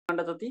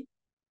घण्टा जति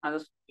आज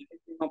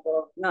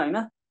पढाउँदिनँ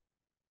होइन,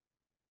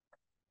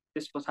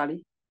 त्यस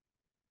पछाडि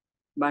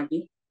बाँकी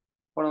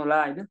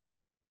पढाउँला होइन।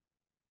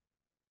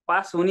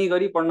 पास हुने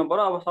गरी पढ्नु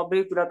पर्यो। अब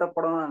सबै कुरा त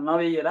पढाउन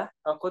नभ्याइएला,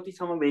 अब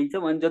कतिसम्म भ्याइन्छ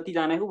भने जति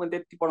जानेको म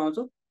त्यति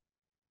पढाउँछु,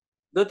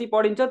 जति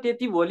पढिन्छ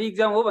त्यति भोलि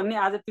इक्जाम हो भन्ने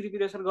आज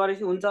प्रिपेरेसन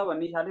गरेपछि हुन्छ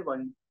भन्ने हिसाबले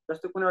भन्ने।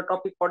 जस्तो कुनै एउटा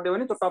टपिक पढ्यो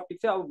भने त्यो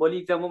टपिक चाहिँ अब भोलि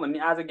इक्जाम हो भन्ने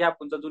आज ग्याप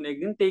हुन्छ जुन एक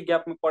दिन, त्यही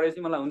ग्यापमा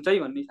पढेपछि मलाई हुन्छ है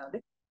भन्ने हिसाबले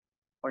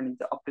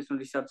पढिन्छ अपरेसनल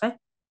रिसर्च चाहिँ।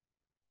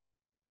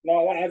 ल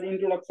अब आज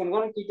इन्ट्रोडक्सन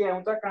गरौँ, के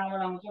आउँछ,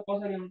 कहाँबाट आउँछ,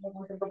 कसरी आउँछ,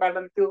 क्वेसनको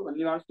प्याटर्न के हो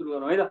भन्नेबाट सुरु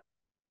गरौँ है त।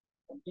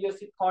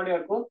 बिएससी थर्ड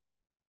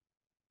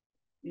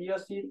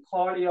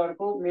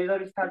इयरको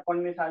मेजर स्टार्ट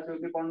पढ्ने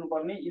साथीहरूले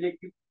पढ्नुपर्ने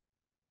elective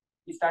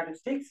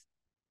statistics,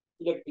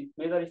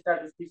 major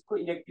स्ट्याटिस्टिक्सको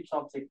elective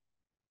subject,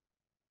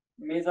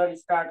 major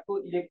स्टार्टको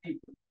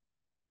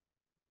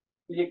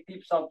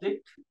elective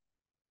subject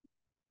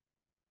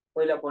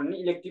पहिला पढ्ने।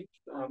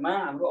 इलेक्टिभमा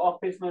हाम्रो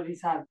अपरेसनल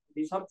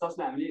रिसर्च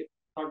जसलाई हामीले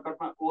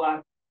सर्टकटमा ओआर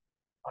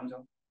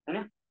भन्छौँ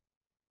होइन।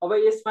 अब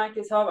यसमा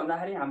के छ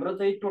भन्दाखेरि हाम्रो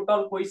चाहिँ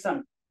टोटल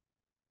क्वेसन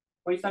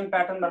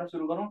प्याटर्नबाट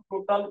सुरु गरौँ।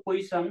 टोटल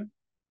क्वेसन,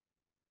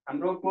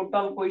 हाम्रो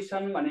टोटल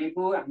क्वेसन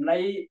भनेको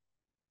हामीलाई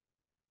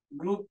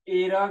ग्रुप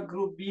ए र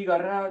ग्रुप बी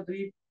गरेर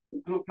दुई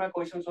ग्रुपमा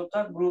क्वेसन सोध्छ,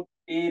 ग्रुप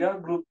ए र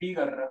ग्रुप बी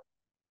गरेर।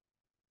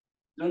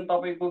 जुन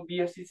तपाईँको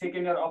BSc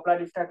second year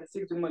applied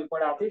statistics जुन मैले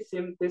पढाएको थिएँ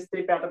सेम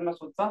त्यस्तै प्याटर्नमा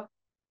सोध्छ।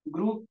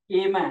 ग्रुप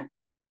एमा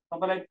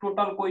तपाईँलाई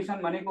टोटल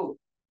क्वेसन भनेको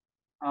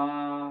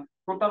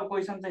टोटल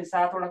क्वेसन चाहिँ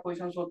 7 वटा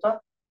क्वेसन सोध्छ।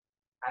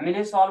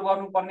 हामीले सल्भ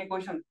गर्नुपर्ने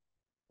क्वेसन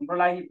हाम्रो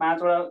लागि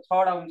 5 वटा 6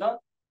 वटा हुन्छ।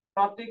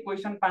 प्रत्येक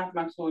क्वेसन 5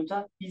 मार्क्सको हुन्छ,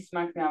 30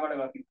 मार्क्स यहाँबाट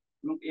गर्ने।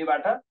 ग्रुप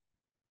एबाट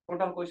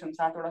टोटल क्वेसन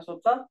 7 वटा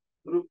सोध्छ।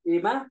 ग्रुप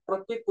एमा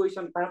प्रत्येक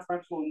क्वेसन 5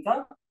 मार्क्सको हुन्छ,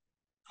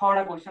 6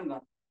 वटा क्वेसन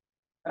गर्ने।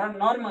 र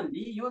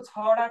नर्मल्ली यो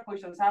 6 वटा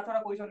क्वेसन 7 वटा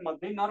क्वेसन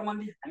मध्ये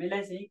नर्मल्ली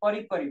हामीलाई चाहिँ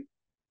करिब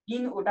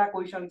 3 वटा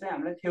क्वेसन चाहिँ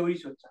हामीलाई थ्योरी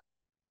सोध्छ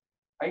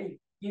है।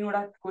 3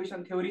 वटा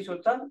क्वेसन थ्योरी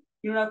सोध्छ।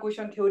 3 वटा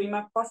क्वेसन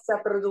थ्योरीमा फर्स्ट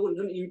च्याप्टर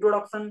जुन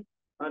इन्ट्रोडक्सन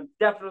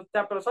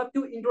च्याप्टर छ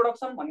त्यो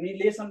इन्ट्रोडक्सन भन्ने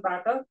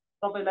लेसनबाट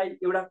तपाईँलाई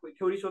एउटा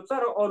थ्योरी सोध्छ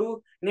र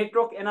अरू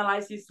नेटवर्क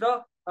एनालाइसिस र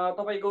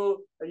तपाईँको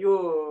यो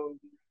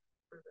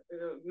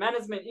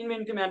म्यानेजमेन्ट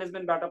इन्भेन्ट्री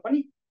म्यानेजमेन्टबाट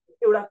पनि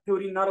एउटा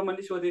थ्योरी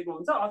नर्मल्ली सोधेको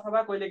हुन्छ,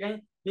 अथवा कहिलेकाहीँ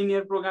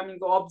लिनियर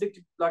प्रोग्रामिङको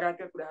अब्जेक्टिभ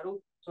लगायतका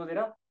कुराहरू सोधेर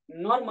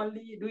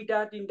नर्मल्ली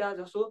 2-3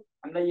 जसो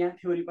हामीलाई यहाँ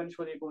थ्योरी पनि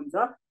सोधेको हुन्छ।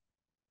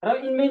 र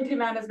इन्भेन्ट्री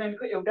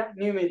म्यानेजमेन्टको एउटा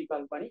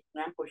न्युमेरिकल पनि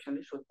यहाँ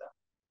क्वेसनले सोध्छ।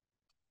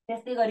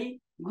 त्यस्तै गरी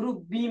ग्रुप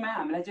बीमा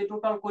हामीलाई चाहिँ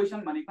टोटल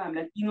क्वेसन भनेको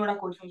हामीलाई 3 वटा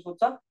क्वेसन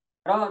सोध्छ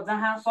र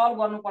जहाँ सल्भ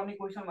गर्नुपर्ने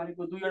क्वेसन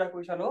भनेको 2 वटा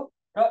क्वेसन हो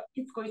र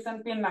इच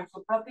क्वेसन 10 मार्क्सको,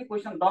 प्रत्येक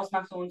क्वेसन 10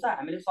 मार्क्सको हुन्छ।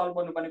 हामीले सल्भ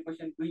गर्नुपर्ने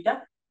क्वेसन 2टा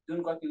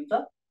जुन कति हुन्छ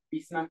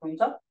 20 मार्क्स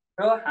हुन्छ।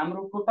 र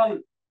हाम्रो टोटल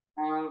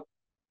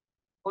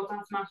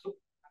 50 मार्क्सको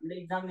हामीले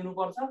इक्जाम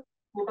दिनुपर्छ।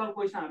 टोटल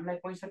क्वेसन हामीलाई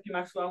 65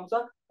 मार्क्सको आउँछ,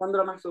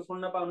 15 मार्क्सको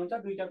छोड्न पाउनुहुन्छ,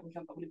 2टा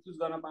क्वेसन तपाईँले चुज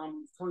गर्न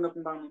छोड्न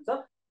पनि पाउनुहुन्छ।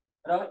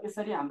 र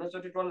यसरी हाम्रो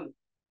चाहिँ टोटल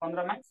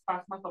 15 मार्क्स,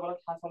 5 मार्क्स तपाईँलाई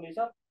थाहा छँदैछ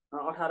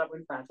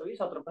 18.5 हो कि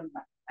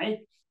 17.5 है।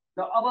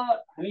 र अब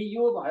हामी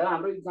यो भयो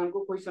हाम्रो इक्जामको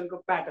क्वेसनको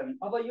प्याटर्न।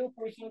 अब यो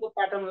क्वेसनको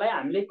प्याटर्नलाई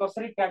हामीले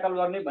कसरी ट्याकल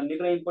गर्ने भन्ने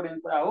कुरा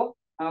इम्पोर्टेन्ट कुरा हो।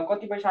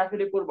 कतिपय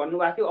साथीले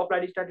भन्नुभएको थियो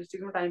अप्लाइड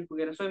स्ट्याटिस्टिक्समा टाइम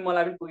पुगेन, स्वयं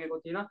मलाई पनि पुगेको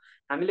थिएन।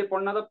 हामीले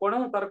पढ्न त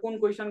पढौँ तर कुन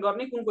क्वेसन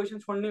गर्ने कुन क्वेसन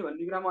छोड्ने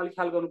भन्ने कुरामा अलिक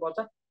ख्याल गर्नुपर्छ।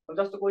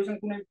 जस्तो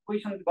कुनै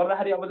क्वेसन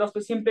गर्दाखेरि अब जस्तो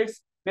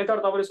सिम्प्लेक्स मेथड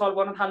तपाईँले सल्भ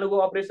गर्न थाल्नुभयो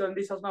अपरेसन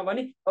रिसर्चमा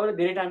भने तपाईँले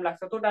धेरै टाइम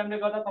लाग्छ। त्यो टाइमले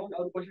गर्दा तपाईँले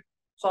अरू क्वेसन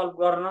सल्भ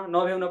गर्न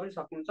नभ्याउन पनि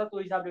सक्नुहुन्छ। त्यो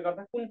हिसाबले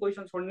गर्दा कुन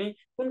क्वेसन छोड्ने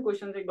कुन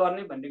क्वेसन चाहिँ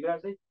गर्ने भन्ने कुरा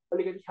चाहिँ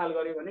अलिकति ख्याल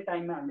गऱ्यो भने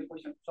टाइममा हामीले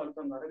क्वेसन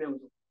सल्युसन गरेर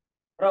ल्याउँछौँ।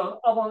 र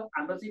अब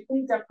हाम्रो चाहिँ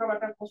कुन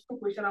च्याप्टरबाट कस्तो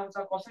क्वेसन आउँछ,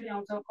 कसरी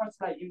आउँछ,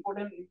 कसलाई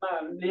इम्पोर्टेन्टमा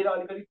लिएर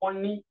अलिकति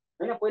पढ्ने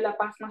होइन, पहिला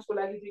 5 मार्क्सको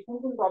लागि चाहिँ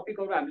कुन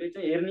टपिकहरू हामीले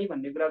चाहिँ हेर्ने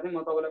भन्ने कुरा चाहिँ म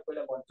तपाईँलाई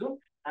पहिला भन्छु।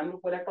 हाम्रो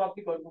पहिला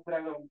टपिकहरूको कुरा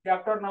गरौँ।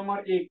 च्याप्टर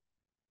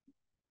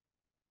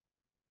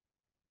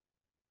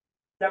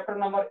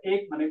नम्बर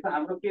 1 भनेको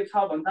हाम्रो के छ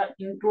भन्दा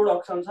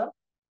इन्ट्रोडक्सन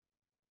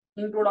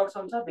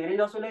छ। धेरै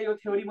जसोले यो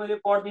थ्योरी मैले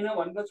पढ्दिनँ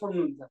भनेर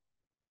छोड्नुहुन्छ,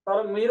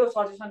 तर मेरो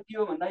सजेसन के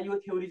हो भन्दा यो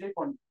थ्योरी चाहिँ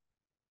पढ्नु।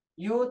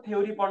 यो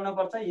थ्योरी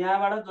पढ्नुपर्छ।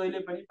 यहाँबाट जहिले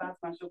पनि 5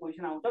 मार्क्सको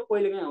क्वेसन आउँछ,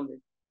 कहिलेकाहीँ आउँदैन।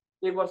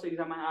 1 वर्ष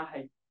इक्जाममा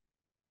आए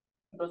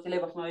त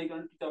सिलेबसमा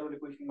नआइकन टिचरहरूले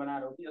क्वेसन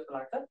बनाएर हो कि जस्तो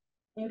लाग्छ।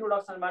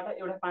 इन्ट्रोडक्सनबाट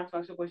एउटा 5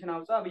 मार्क्सको क्वेसन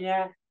आउँछ। अब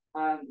यहाँ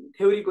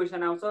थ्योरी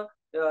क्वेसन आउँछ,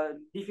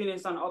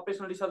 डिफिनेसन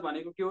अपरेसनल रिसर्च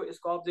भनेको के हो,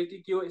 यसको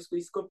अब्जेक्टिभ के हो, यसको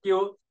स्कोप के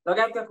हो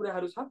लगायतका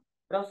कुराहरू छ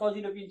र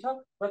सजिलो पनि छ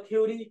र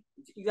थ्योरी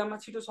इक्जाममा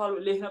छिटो सल्भ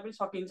लेख्न पनि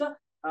सकिन्छ।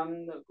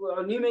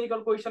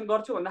 न्युमेरिकल क्वेसन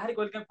गर्छु भन्दाखेरि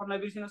कहिलेकाहीँ पढ्न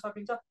बिर्सिन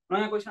सकिन्छ,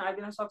 नयाँ क्वेसन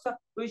आइदिन सक्छ।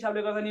 त्यो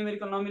हिसाबले गर्दा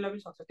न्युमेरिकल नमिल्न पनि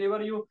सक्छ। त्यही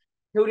भएर यो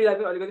थ्योरीलाई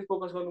पनि अलिकति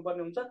फोकस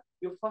गर्नुपर्ने हुन्छ।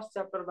 यो फर्स्ट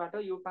च्याप्टरबाट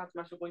यो 5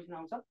 मार्क्सको क्वेसन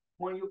आउँछ,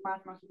 म यो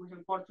 5 मार्क्सको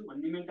क्वेसन पढ्छु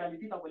भन्ने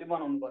मेन्टालिटी तपाईँले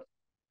बनाउनु पर्छ।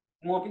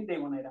 म पनि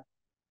त्यही बनाएर।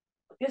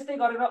 त्यस्तै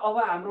गरेर अब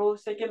हाम्रो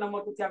सेकेन्ड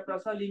नम्बरको च्याप्टर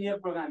छ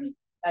लिनियर प्रोग्रामिङ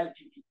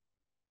एलपीपी।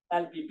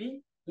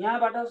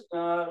 यहाँबाट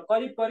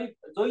करिब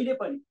जहिले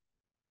पनि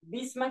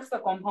 20 मार्क्स त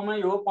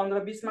कन्फर्मै हो,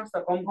 15-20 मार्क्स त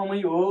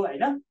कन्फर्मै हो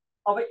होइन।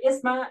 अब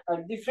यसमा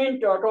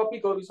डिफ्रेन्ट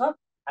टपिकहरू छ।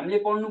 हामीले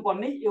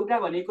पढ्नुपर्ने एउटा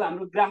भनेको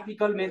हाम्रो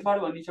ग्राफिकल मेथड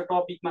भन्ने छ,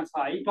 टपिकमा छ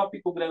है।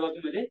 टपिकको कुरा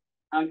गर्छु मैले।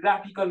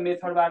 ग्राफिकल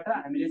मेथडबाट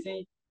हामीले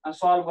चाहिँ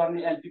सल्भ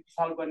गर्ने, एलपिपी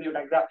सल्भ गर्ने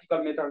एउटा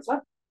ग्राफिकल मेथड छ।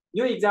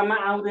 यो इक्जाममा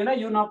आउँदैन,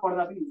 यो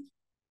नपढ्दा पनि हुन्छ।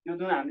 यो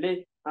जुन हामीले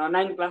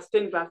 9 क्लास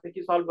 10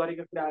 क्लासदेखि सल्भ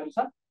गरेको कुराहरू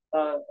छ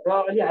र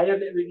अलि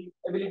हायर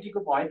एबिलिटीको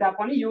भए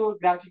तापनि यो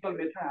ग्राफिकल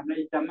मेथड हाम्रो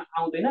इक्जाममा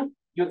आउँदैन,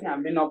 यो चाहिँ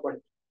हामीले नपढ्ने।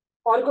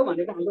 अर्को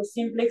भनेको हाम्रो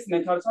सिम्प्लेक्स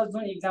मेथड छ,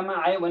 जुन इक्जाममा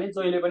आयो भने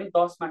जहिले पनि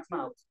 10 मार्क्समा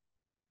आउँछ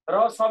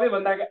र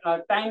सबैभन्दा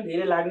टाइम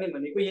धेरै लाग्ने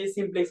भनेको यही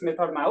सिम्प्लेक्स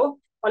मेथडमा हो।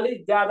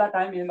 अलिक ज्यादा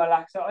टाइम यसमा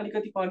लाग्छ,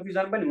 अलिकति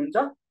कन्फ्युजन पनि हुन्छ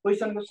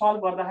क्वेसनको सल्भ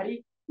गर्दाखेरि।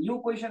 यो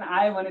क्वेसन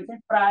आयो भने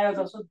चाहिँ प्राय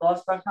जसो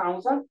 10 मार्क्समा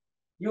आउँछ,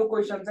 यो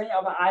क्वेसन चाहिँ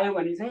अब आयो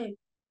भने चाहिँ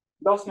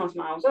 10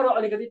 मार्क्समा आउँछ र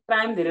अलिकति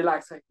टाइम धेरै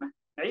लाग्छ यसमा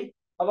है।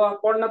 अब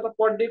पढ्न त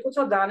पढेको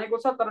छ, जानेको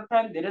छ, तर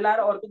टाइम धेरै लाएर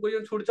अर्को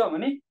क्वेसन छुट्छ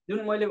भने, जुन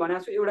मैले भनेको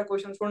छु एउटा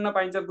क्वेसन छोड्न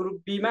पाइन्छ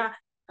ग्रुप बीमा,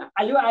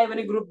 यो आयो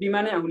भने ग्रुप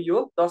बीमा नै आउने, हो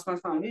 10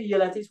 मार्क्समा आउने,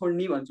 यसलाई चाहिँ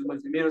छोड्ने भन्छु मैले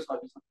चाहिँ, मेरो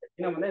सजेसन।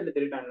 किन भन्दा यसले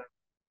धेरै टाइम लाग्छ।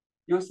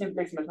 यो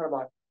सिम्प्लेक्स मेथड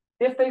भयो।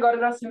 त्यस्तै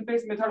गरेर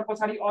सिम्प्लेक्स मेथड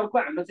पछाडि अर्को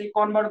हाम्रो चाहिँ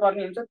कन्भर्ट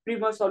गर्ने हुन्छ,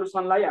 ट्रिपल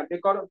सल्युसनलाई हामीले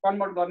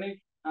कन्भर्ट गर्ने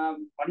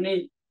भन्ने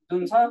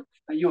जुन छ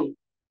यो,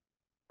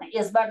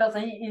 यसबाट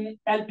चाहिँ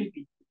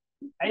एलपिपी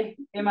है।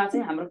 यसमा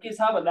चाहिँ हाम्रो के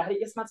छ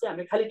भन्दाखेरि यसमा चाहिँ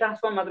हामीले खालि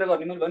ट्रान्सफर्म मात्र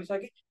गर्ने, मैले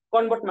भनिसकेँ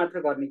कन्भर्ट मात्र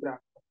गर्ने कुरा,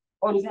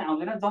 अरू चाहिँ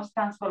आउँदैन। जस्ट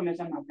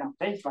ट्रान्सफर्मेसन मात्र आउँछ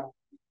है, यसबाट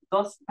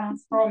जस्ट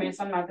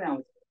ट्रान्सफर्मेसन मात्रै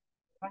आउँछ,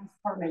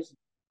 ट्रान्सफर्मेसन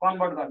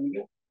कन्भर्ट गर्ने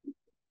के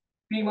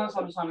ट्रिपल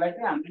सल्युसनलाई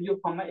चाहिँ हामीले यो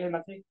फर्ममा यसमा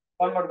चाहिँ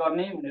कन्भर्ट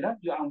गर्ने भनेर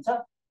यो आउँछ।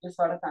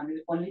 यसबाट चाहिँ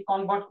हामीले ओन्ली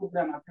कन्भर्टको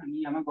कुरा मात्र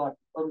हामी यहाँमा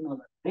गर्नु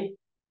है।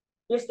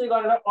 त्यस्तै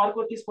गरेर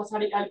अर्को त्यस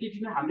पछाडि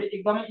एलपिपीमा हाम्रो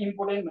एकदमै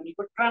इम्पोर्टेन्ट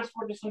भनेको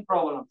ट्रान्सपोर्टेसन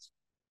प्रब्लम छ।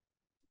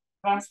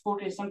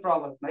 ट्रान्सपोर्टेसन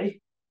प्रब्लम है,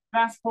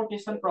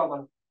 transportation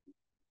problem,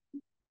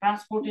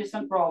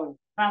 transportation problem,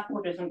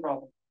 transportation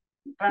problem,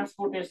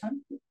 transportation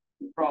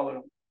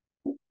problem.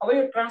 अब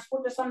यो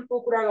ट्रान्सपोर्टेसनको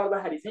कुरा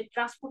गर्दाखेरि चाहिँ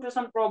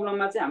ट्रान्सपोर्टेसन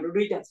प्रब्लममा चाहिँ हाम्रो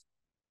दुईटा छ।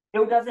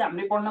 एउटा चाहिँ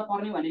हामीले पढ्न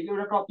पर्ने भनेको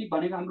एउटा टपिक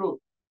भनेको हाम्रो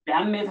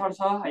भ्याम मेथड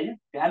छ हैन,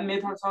 भ्याम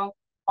मेथड छ।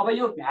 अब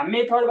यो भ्याम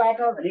मेथडबाट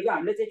भनेको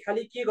हामीले चाहिँ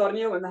खालि के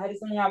गर्ने हो भन्दाखेरि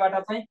चाहिँ यहाँबाट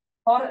चाहिँ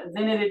for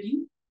generating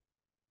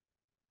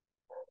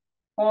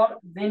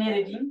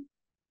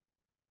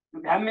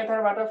भ्याम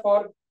मेथडबाट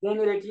for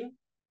generating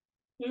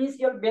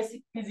initial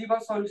basic feasible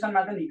solution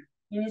मात्र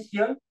निकाल्ने,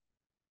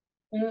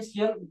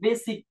 इनिशियल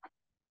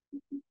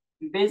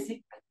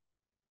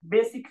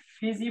बेसिक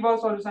फिजिबल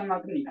सल्युसन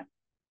मात्र निकाल्ने,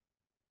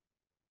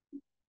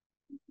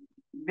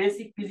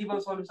 बेसिक फिजिबल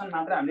सल्युसन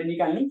मात्र हामीले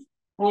निकाल्ने,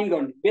 फाइन्ड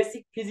गर्ने।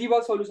 बेसिक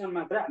फिजिबल सल्युसन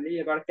मात्र हामीले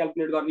यहाँबाट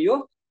क्याल्कुलेट गर्ने हो।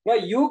 र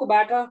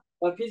योबाट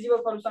फिजिबल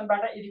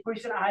सल्युसनबाट यदि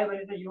क्वेसन आयो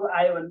भने चाहिँ यो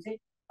आयो भने चाहिँ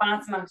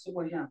 5 मार्क्सको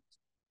क्वेसन आउँछ,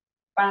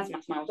 5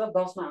 मार्क्समा आउँछ,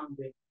 10 मा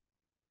आउँदैन।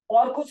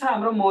 अर्को छ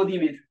हाम्रो मोदी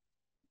मेथड,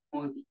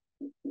 मोदी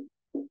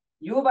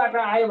योबाट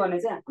आयो भने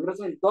चाहिँ हाम्रो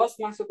चाहिँ 10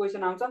 मार्क्सको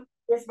क्वेसन आउँछ।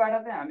 त्यसबाट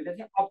चाहिँ हामीले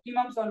चाहिँ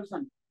अप्टिमम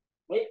सल्युसन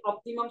है,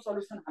 अप्टिमम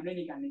सल्युसन हामीले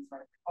निकाल्ने,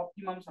 यसबाट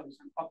अप्टिमम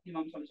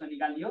सल्युसन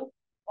निकाल्ने हो।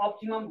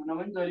 अप्टिमम भन्न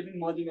पनि जहिले पनि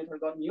मोदी मेथड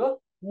गर्ने हो।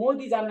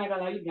 मोदी जान्नका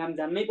लागि ध्यान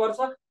जान्नै पर्छ,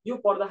 यो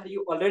पढ्दाखेरि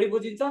यो अलरेडी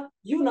बुझिन्छ,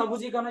 यो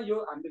नबुझिकन यो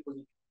हामीले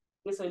बुझिन्छ,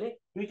 त्यसैले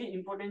दुईटै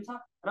इम्पोर्टेन्ट छ।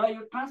 र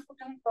यो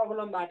ट्रान्सपोर्टेसन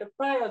प्रब्लमबाट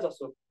प्राय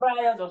जसो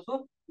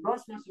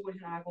 10 मार्क्सको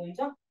क्वेसन आएको हुन्छ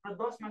र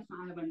 10 मार्क्समा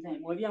आयो भने चाहिँ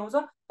मोदी आउँछ,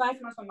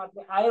 5 मार्क्समा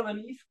मात्र आयो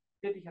भने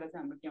त्यतिखेर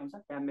चाहिँ हाम्रो के आउँछ,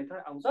 भ्याम मेथड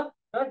आउँछ।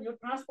 र यो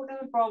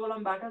ट्रान्सपोर्टेसन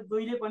प्रब्लमबाट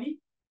जहिले पनि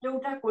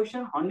एउटा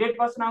क्वेसन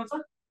 100% आउँछ।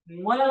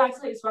 मलाई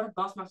लाग्छ यसबाट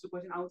 10 मार्क्सको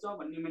क्वेसन आउँछ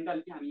भन्ने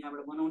मेन्टालिटी हामी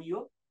यहाँबाट बनाउने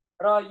हो।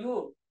 र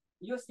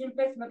यो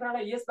सिम्प्लेक्स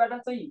मेथडलाई यसबाट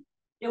चाहिँ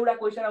एउटा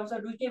क्वेसन आउँछ,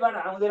 दुईटैबाट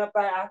आउँदैन,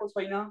 प्राय आएको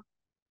छैन।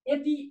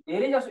 यति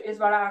धेरै जसो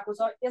यसबाट आएको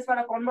छ,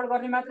 यसबाट कन्भर्ट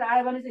गर्ने मात्र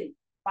आयो भने चाहिँ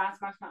 5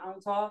 मार्क्समा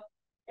आउँछ।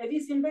 यदि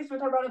सिम्प्लेक्स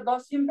मेथडबाट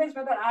 10 सिम्प्लेक्स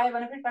मेथड आयो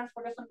भने पनि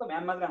ट्रान्सपोर्टेसनको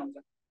भ्याम मात्र आउँछ,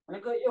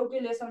 भनेको एउटै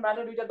लेसनबाट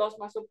दुईटा 10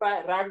 मार्क्सको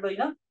प्राय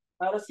राख्दैन।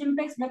 र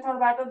सिम्प्लेक्स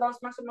मेथडबाट 10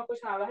 मार्क्समा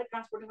क्वेसन आउँदाखेरि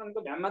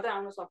ट्रान्सपोर्टेसनको भ्याम मात्रै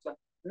आउन सक्छ।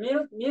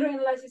 मेरो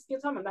एनालाइसिस के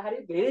छ भन्दाखेरि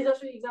धेरै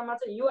जसो इक्जाममा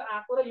चाहिँ यो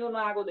आएको र यो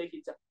नआएको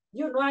देखिन्छ।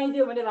 यो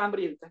नआइदियो भने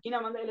राम्रै हुन्छ, किन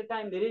भन्दा यसले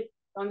टाइम धेरै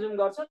कन्ज्युम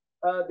गर्छ,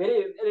 धेरै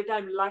यसले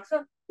टाइम लाग्छ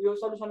यो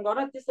सल्युसन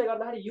गर्न। त्यसले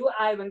गर्दाखेरि यो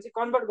आयो भने चाहिँ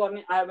कन्भर्ट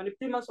गर्ने आयो भने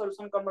प्रिमल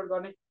सल्युसन कन्भर्ट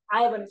गर्ने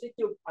आयो भने चाहिँ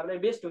त्यो हामीलाई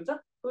बेस्ट हुन्छ।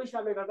 त्यो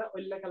हिसाबले गर्दा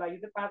अहिलेका लागि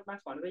चाहिँ 5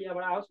 मार्क्स भनेर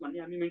यहाँबाट आओस् भन्ने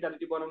हामी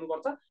मेन्टालिटी बनाउनु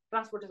पर्छ।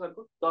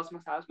 ट्रान्सपोर्टेसनको 10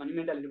 मार्क्स आओस् भन्ने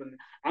मेन्टालिटी बनाउनु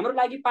हाम्रो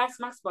लागि 5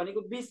 मार्क्स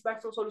भनेको 20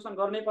 मार्क्सको सल्युसन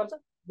गर्नै पर्छ।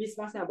 20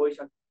 मार्क्स यहाँ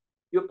भइसक्यो,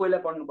 यो पहिला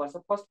पढ्नुपर्छ,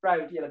 फर्स्ट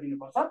प्रायोरिटी यसलाई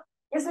दिनुपर्छ।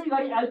 यसै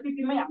गरी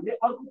एलपिपीमै हामीले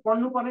अर्को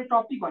पढ्नुपर्ने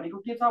टपिक भनेको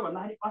के छ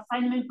भन्दाखेरि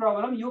असाइनमेन्ट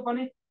प्रब्लम। यो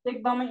पनि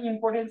एकदमै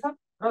इम्पोर्टेन्ट छ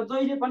र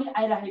जहिले पनि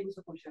आइराखेको छ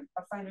क्वेसन,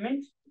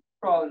 असाइनमेन्ट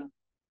प्रब्लम्स।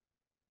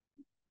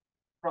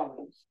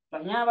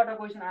 र यहाँबाट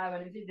क्वेसन आयो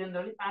भने चाहिँ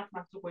जेनरली 5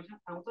 मार्क्सको क्वेसन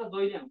आउँछ,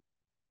 जहिले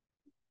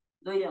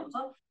आउँछ।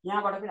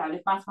 यहाँबाट पनि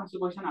हामीले 5 मार्क्सको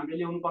क्वेसन हामीले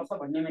ल्याउनुपर्छ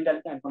भन्ने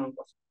मेन्टालिटी हामी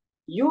बनाउनुपर्छ।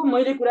 यो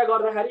मैले कुरा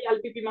गर्दाखेरि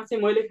एलपिपीमा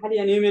चाहिँ मैले खालि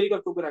यहाँ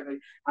न्युमेरिकलको कुरा गरेँ।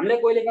 हामीले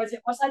कहिलेकाहीँ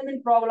चाहिँ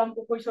असाइनमेन्ट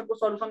प्रब्लमको क्वेसनको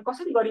सल्युसन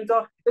कसरी गरिन्छ,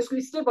 यसको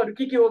स्टेपहरू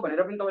के हो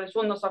भनेर पनि तपाईँले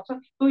सोध्न सक्छ।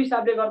 त्यो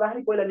हिसाबले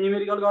गर्दाखेरि पहिला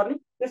न्युमेरिकल गर्ने,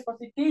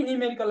 त्यसपछि त्यही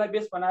न्युमेरिकललाई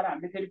बेस बनाएर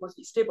हामीले फेरि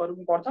पछि स्टेपहरू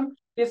पनि पढ्छौँ,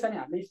 त्यसरी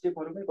हामीले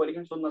स्टेपहरू पनि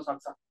कहिलेकाहीँ सोध्न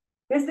सक्छ।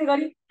 त्यस्तै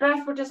गरी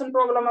ट्रान्सपोर्टेसन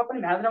प्रब्लममा पनि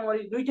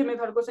भ्याद्रामरी दुईटै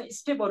मेथडको चाहिँ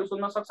स्टेपहरू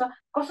सोध्न सक्छ।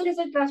 कसरी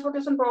चाहिँ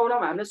ट्रान्सपोर्टेसन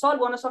प्रब्लम हामीले सल्भ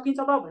गर्न सकिन्छ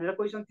त भनेर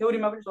क्वेसन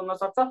थ्योरीमा पनि सोध्न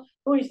सक्छ।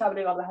 त्यो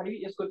हिसाबले गर्दाखेरि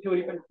यसको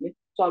थ्योरी पनि हामीले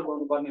सल्भ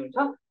गर्नुपर्ने हुन्छ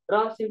र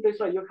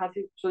सिम्प्लेक्स र यो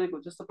खासै सोधेको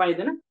जस्तो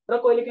पाइँदैन। र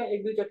कहिलेकाहीँ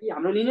एक दुईचोटि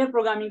हाम्रो लिनियर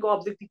प्रोग्रामिङको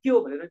अब्जेक्टिभ के हो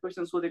भनेर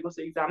क्वेसन सोधेको छ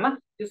इक्जाममा,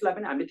 त्यसलाई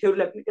पनि हामीले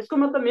थ्योरीलाई पनि, यसको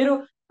मतलब मेरो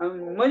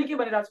मैले के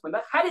भनिरहेको छु भन्दा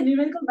खालि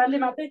न्युमेरिकल भ्यालुले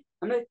मात्रै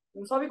हामीले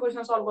सबै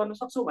क्वेसन सल्भ गर्न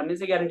सक्छौँ भन्ने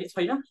चाहिँ ग्यारेन्टी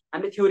छैन,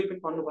 हामीले थ्योरी पनि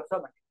पढ्नुपर्छ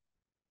भन्ने।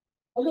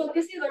 अब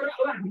त्यसै गरेर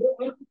अब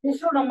हाम्रो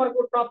तेस्रो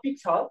नम्बरको टपिक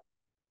छ,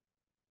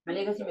 मैले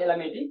एकैछिन यसलाई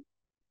मेटेँ।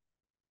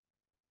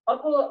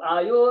 अर्को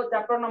यो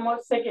च्याप्टर नम्बर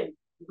 2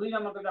 2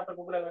 नम्बरको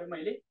च्याप्टरको कुरा गरेँ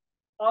मैले।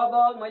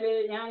 अब मैले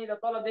यहाँनिर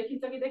तल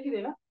देखिन्छ कि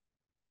देखिँदैन?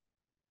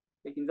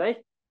 देखिन्छ है।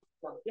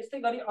 त्यस्तै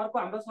गरी अर्को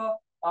हाम्रो छ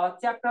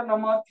च्याप्टर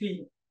नम्बर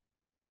 3।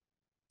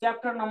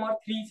 च्याप्टर नम्बर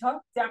 3 छ।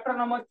 च्याप्टर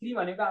नम्बर 3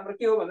 भनेको हाम्रो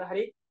के हो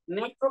भन्दाखेरि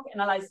नेटवर्क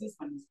एनालाइसिस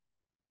भन्ने छ।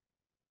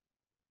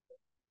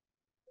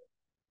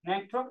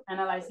 नेटवर्क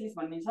एनालाइसिस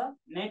भन्ने छ।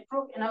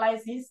 नेटवर्क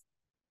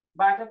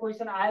एनालाइसिसबाट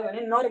क्वेसन आयो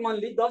भने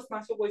नर्मल्ली 10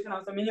 मार्क्सको क्वेसन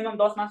आउँछ, मिनिमम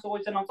 10 मार्क्सको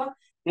क्वेसन आउँछ।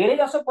 धेरै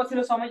जसो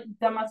पछिल्लो समय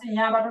इक्जाममा चाहिँ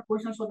यहाँबाट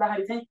क्वेसन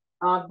सोद्धाखेरि चाहिँ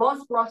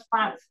 10 +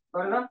 5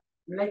 गरेर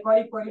हामीलाई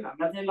करिब करिब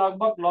हामीलाई चाहिँ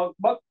लगभग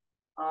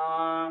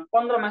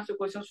 15 मार्क्सको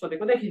क्वेसन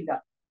सोधेको देखिन्छ।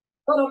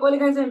 तर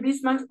कहिलेकाहीँ चाहिँ 20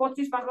 मार्क्स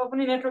 25 मार्क्सको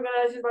पनि नेटवर्क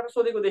एनालाइसिसबाट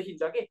सोधेको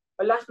देखिन्छ कि।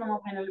 लास्टमा म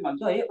फाइनली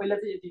भन्छु है, पहिला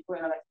चाहिँ यतिको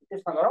एनालाइसिस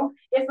त्यसमा गरौँ।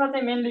 यसमा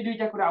चाहिँ मेनली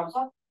दुईटा कुरा आउँछ।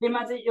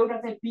 त्यसमा चाहिँ एउटा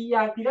चाहिँ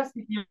पिइआरटी र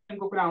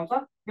सिपिएमको कुरा आउँछ।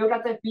 एउटा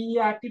चाहिँ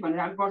पिइआरटी भनेर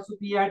हामी पढ्छौँ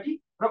पिइआरटी,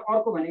 र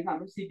अर्को भनेको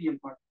हाम्रो सिपिएम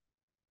पढ्छ।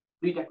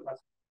 दुईटा कुरा छ।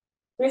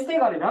 त्यस्तै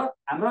गरेर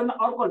हाम्रो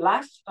अर्को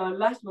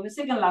लास्ट भने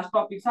सेकेन्ड लास्ट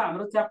टपिक छ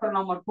हाम्रो च्याप्टर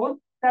नम्बर 4।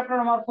 च्याप्टर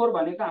नम्बर 4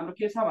 भनेको हाम्रो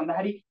के छ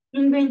भन्दाखेरि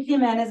इन्भेन्ट्री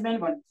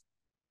म्यानेजमेन्ट भन्छ।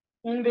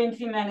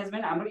 इन्भेन्ट्री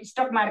म्यानेजमेन्ट हाम्रो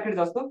स्टक मार्केट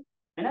जस्तो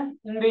हैन,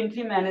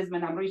 इन्भेन्ट्री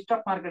म्यानेजमेन्ट हाम्रो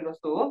स्टक मार्केट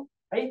जस्तो हो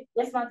है।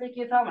 यसमा चाहिँ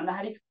के छ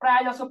भन्दाखेरि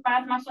प्राय जसो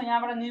 5 मार्क्स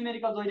यहाँबाट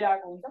न्युमेरिकल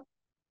जोडिरहेको हुन्छ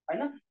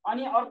हैन।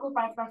 अनि अर्को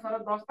 5 मार्क्स र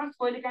 10 मार्क्स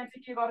कहिलेकाहीँ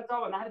चाहिँ के गर्छ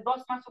भन्दाखेरि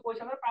 10 मार्क्सको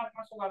क्वेसन र 5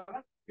 मार्क्सको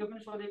गरेर यो पनि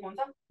सोधेको हुन्छ।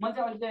 म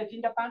चाहिँ अहिले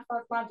 3टा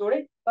 5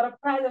 जोडेँ, तर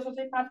प्राय जसो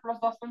चाहिँ 5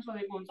 + 10 पनि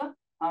सोधेको हुन्छ।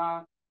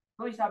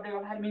 त्यो हिसाबले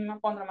गर्दाखेरि मिनिमम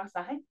 15 मार्क्स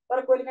राखेँ।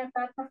 तर कहिलेकाहीँ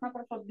 5 मार्क्स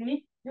मात्र सोधिदिने।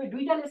 यो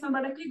दुईटा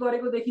लेसनबाट के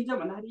गरेको देखिन्छ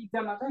भन्दाखेरि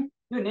इक्जाममा चाहिँ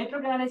यो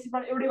नेटवर्क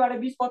एनालाइसिसबाट एउटैबाट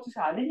 20-25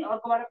 हालिदिने,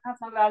 अर्कोबाट 5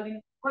 मार्क्स हालिदिने,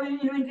 कहिले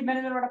इन्भेन्ट्री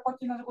म्यानेजमेन्टबाट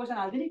 25 मार्क्सको क्वेसन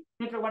हालिदिने,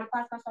 नेटवर्कबाट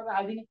 5 मार्क्स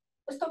हालिदिने,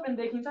 यस्तो पनि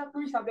देखिन्छ। त्यो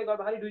हिसाबले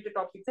गर्दाखेरि दुईटा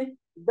टपिक चाहिँ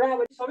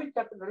बराबरी सबै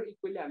च्याप्टरहरू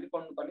इक्वली हामीले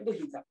पढ्नुपर्ने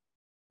देखिन्छ।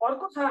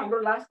 अर्को छ हाम्रो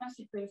लास्टमा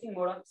सिक्वेन्सिङ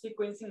मोडल।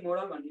 सिक्वेन्सिङ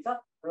मोडल भन्ने छ।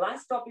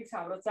 लास्ट टपिक छ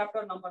हाम्रो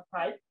च्याप्टर नम्बर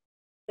 5।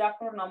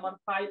 च्याप्टर नम्बर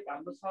 5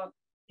 हाम्रो छ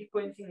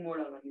सिक्वेन्सिङ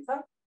मोडल भन्ने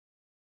छ।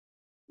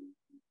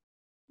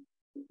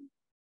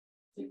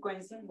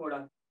 सिक्वेन्सिङ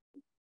मोडल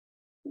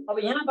अब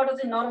यहाँबाट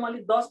चाहिँ नर्मली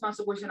 10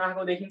 मार्क्सको क्वेसन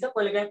आएको देखिन्छ,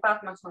 कहिलेकाहीँ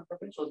 5 मार्क्स मात्र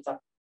पनि सोध्छ।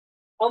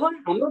 अब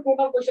हाम्रो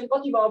टोटल क्वेसन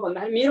कति भयो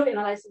भन्दाखेरि मेरो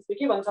एनालाइसिसले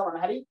के भन्छ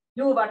भन्दाखेरि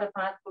योबाट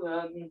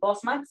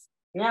 10 मार्क्स,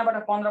 यहाँबाट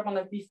 15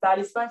 15 30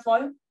 40 मार्क्स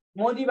भयो,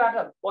 मोदीबाट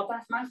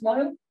 50 मार्क्स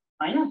भयो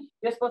हैन।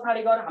 त्यस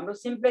पछाडि गएर हाम्रो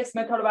सिम्प्लेक्स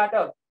मेथडबाट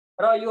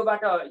र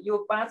योबाट यो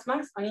 5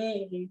 मार्क्स,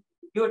 अनि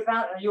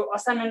यो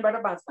असाइनमेन्टबाट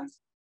 5 मार्क्स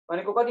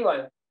भनेको कति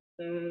भयो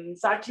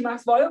 60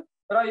 मार्क्स भयो।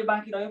 र यो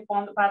बाँकी रह्यो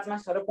 5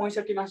 मार्क्स र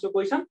 65 मार्क्सको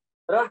क्वेसन।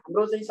 र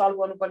हाम्रो चाहिँ सल्भ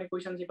गर्नुपर्ने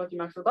क्वेसन चाहिँ कति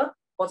मार्क्सको त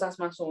 50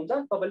 मार्क्सको हुन्छ।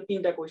 तपाईँले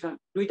 3टा क्वेसन,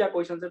 2टा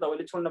क्वेसन चाहिँ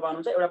तपाईँले छोड्न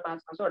पाउनुहुन्छ, एउटा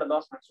 5 मार्क्सको एउटा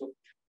 10 मार्क्सको।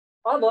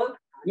 अब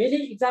हामीले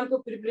इक्जामको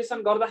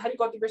प्रिपरेसन गर्दाखेरि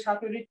कतिपय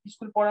साथीहरूले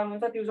स्कुल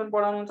पढाउनुहुन्छ, ट्युसन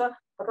पढाउनुहुन्छ,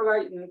 अथवा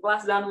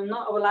क्लास जानुहुन्न।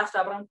 अब लास्ट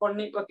आवरमा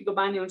पढ्ने कतिको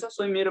बानी हुन्छ,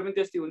 सो मेरो पनि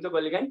त्यस्तै हुन्छ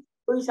कहिलेकाहीँ।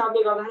 त्यो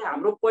हिसाबले गर्दाखेरि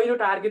हाम्रो पहिलो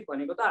टार्गेट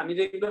भनेको त हामी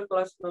रेगुलर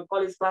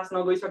कलेज क्लास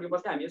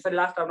नगइसकेपछि हामी यसरी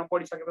लास्ट आवरमा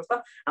पढिसकेपछि त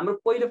हाम्रो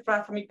पहिलो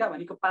प्राथमिकता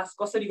भनेको पास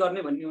कसरी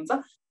गर्ने भन्ने हुन्छ।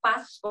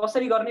 पास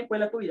कसरी गर्ने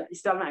पहिला त्यो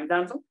स्टाइलमा हामी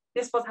जान्छौँ।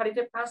 त्यस पछाडि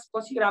चाहिँ पास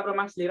पछि राम्रो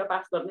मार्क्स लिएर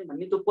पास गर्ने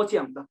भन्ने त्यो पछि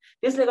आउँछ।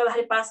 त्यसले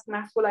गर्दाखेरि पास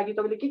मार्क्सको लागि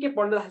तपाईँले के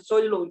पढ्दाखेरि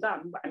सजिलो हुन्छ,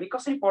 हामी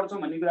कसरी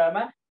पढ्छौँ भन्ने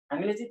कुरामा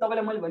हामीले चाहिँ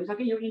तपाईँलाई मैले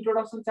भनिसकेँ यो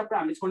इन्ट्रोडक्सन च्याप्टर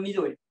हामीले छोड्ने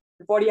जो हो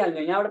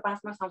पढिहाल्ने, यहाँबाट 5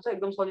 मार्क्स आउँछ,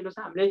 एकदम सजिलो छ।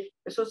 हामीले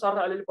यसो सर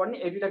अलिअलि पढ्ने,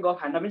 एक दुईवटा गफ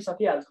हान्न पनि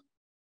सकिहाल्छौँ।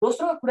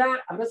 दोस्रो कुरा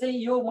हाम्रो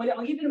चाहिँ यो मैले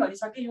अघि पनि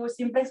भनिसकेँ, यो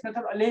सिम्प्लेक्स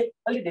मेथडले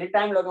अलिक धेरै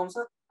टाइम लगाउँछ।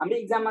 हाम्रो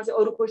इक्जाममा चाहिँ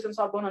अरू क्वेसन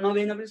सल्भ गर्न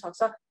नभइन पनि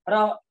सक्छ। र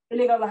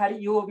त्यसले गर्दाखेरि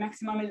यो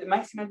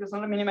म्याक्सिमाइजेसन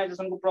र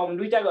मिनिमाइजेसनको प्रब्लम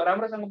दुईटा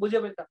राम्रोसँग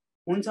बुझ्यो भने त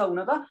हुन्छ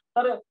हुन त,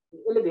 तर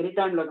यसले धेरै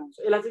टाइम लगाउँछ।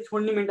 यसलाई चाहिँ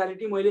छोड्ने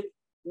मेन्टालिटी मैले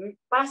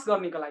पास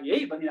गर्नेको लागि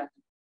है भनिरहेको छु।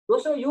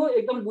 दोस्रो यो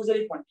एकदम बुझेर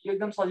पढ्ने, यो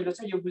एकदम सजिलो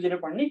छ, यो बुझेर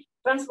पढ्ने।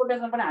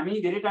 ट्रान्सपोर्टेसन पनि हामी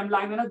धेरै टाइम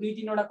लाग्दैन,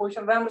 2-3वटा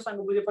क्वेसन राम्रोसँग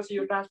बुझेपछि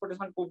यो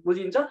ट्रान्सपोर्टेसन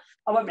बुझिन्छ।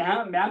 अब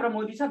भ्याम र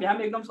मोदी छ,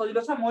 भ्याम एकदम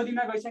सजिलो छ।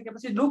 मोदीमा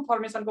गइसकेपछि लुप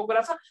फर्मेसनको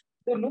कुरा छ।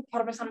 त्यो लुप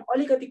फर्मेसन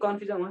अलिकति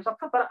कन्फ्युजन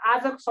हुनसक्छ, तर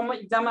आजसम्म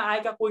इक्जाममा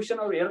आएका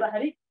क्वेसनहरू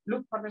हेर्दाखेरि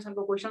लुप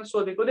फर्मेसनको क्वेसन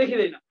सोधेको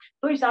देखिँदैन।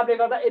 त्यो हिसाबले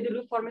गर्दा यदि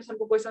लुप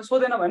फर्मेसनको क्वेसन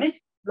सोधेन भने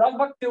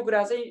लगभग त्यो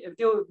कुरा चाहिँ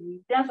त्यो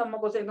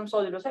त्यहाँसम्मको चाहिँ एकदम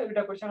सजिलो छ।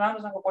 एउटा क्वेसन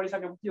राम्रोसँग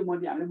पढिसकेपछि यो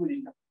मोदी हामीले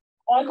बुझिन्छ।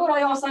 अर्को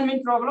रह्यो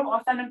असाइनमेन्ट प्रब्लम।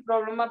 असाइनमेन्ट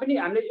प्रब्लममा पनि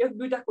हामीले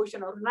 1-2टा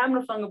क्वेसनहरू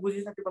राम्रोसँग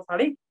बुझिसके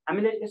पछाडि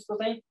हामीले यसको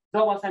चाहिँ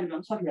जब असाइन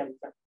गर्न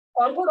सकिहाल्छ।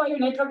 अर्को रह्यो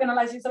नेटवर्क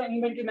एनालाइसिस र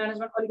इन्भेन्ट्री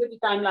म्यानेजमेन्ट अलिकति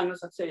टाइम लाग्न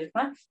सक्छ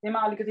यसमा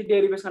अलिकति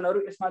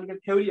डेरिभेसनहरू यसमा अलिकति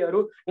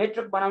थ्योरीहरू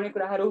नेटवर्क बनाउने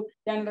कुराहरू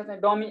त्यहाँनिर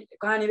चाहिँ डमी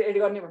कहाँनिर एड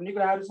गर्ने भन्ने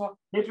कुराहरू छ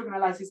नेटवर्क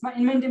एनालाइसिसमा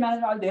इन्भेन्ट्री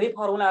म्यानेजमेन्ट अलिक धेरै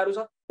फर्मुलाहरू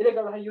छ त्यसले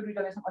गर्दाखेरि यो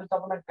दुईटा लेसन अलिक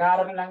तपाईँलाई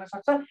गाह्रो पनि लाग्न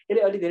सक्छ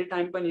यसले अलिक धेरै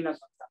टाइम पनि लिन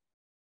सक्छ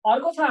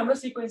अर्को छ हाम्रो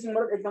सिक्वेन्सिङ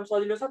मोडल एकदम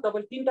सजिलो छ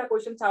तपाईले 3टा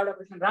क्वेशन 4टा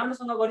क्वेशन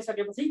राम्रोसँग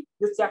गरिसकेपछि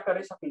यो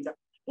च्याप्टरै सकिन्छ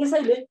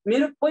त्यसैले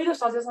मेरो पहिलो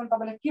सजेसन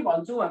तपाईलाई के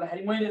भन्छु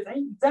भन्दाखेरि मैले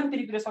चाहिँ एक्जाम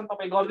प्रिपरेसन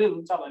तपाई गर्दै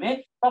हुनुहुन्छ भने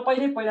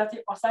तपाईले पहिला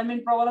चाहिँ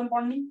असाइनमेन्ट प्रब्लम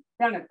पढ्ने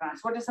त्यहाँबाट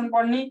ट्रान्सपोर्टेसन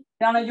पढ्ने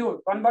त्यहाँबाट यो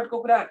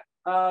कन्भर्टको कुरा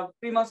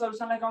प्रिमल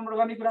सल्युसनलाई कन्भर्ट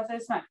गर्ने कुरा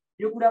छ यसमा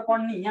यो कुरा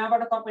पढ्ने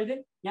यहाँबाट तपाईले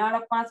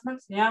यहाँबाट 5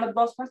 मार्क्स यहाँबाट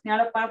 10 मार्क्स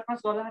यहाँबाट 5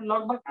 मार्क्स गर्दाखेरि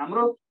लगभग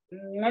हाम्रो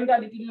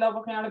मेन्टालिटीले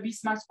लगभग यहाँबाट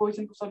 20 मार्क्स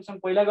क्वेशनको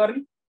सल्युसन पहिला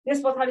गर्ने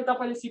त्यस पछाडि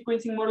तपाईले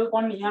सिक्वेन्सिङ मोडल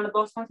पढ्ने यहाँबाट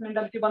 10 मार्क्स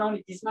मेन्टालिटी बनाउने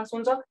 30 मार्क्स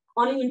हुन्छ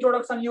अनि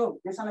इन्ट्रोडक्सन यो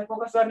यसलाई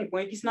फोकस गर्ने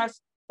 35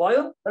 मार्क्स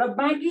भयो र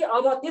बाँकी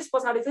अब त्यस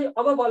पछाडि चाहिँ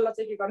अब बल्ल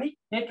चाहिँ के गर्ने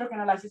नेटवर्क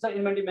एनालाइसिस र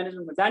इन्भेन्ट्री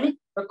म्यानेजमेन्टमा जाने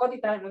र कति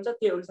टाइम हुन्छ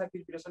त्यो अनुसार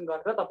प्रिपरेसन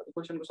गरेर तपाईले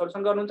क्वेशनको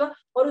सल्युसन गर्नुहुन्छ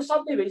अरु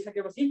सबै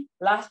भइसकेपछि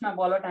लास्टमा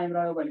बल्ल टाइम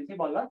रह्यो भने चाहिँ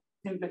बल्ल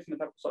सिम्प्लेक्स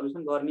मेथडको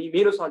सल्युसन गर्ने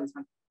मेरो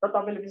सजेसन र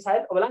तपाईले पनि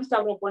सायद अब लास्ट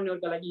टाइममा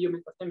पढ्नेहरुको लागि यो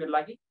मेथड चाहिँ मेरो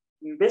लागि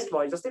बेस्ट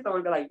भयो जस्तै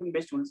तपाईको लागि पनि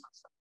बेस्ट हुन सक्छ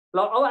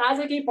ल अब आज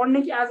केही पढ्ने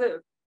कि आज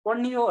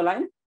पढ्ने हो होला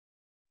हैन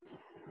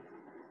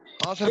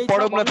सर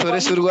पढौँ न थोरै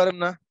सुरु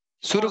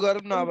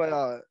गरौँ न अब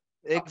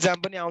एक्जाम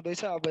पनि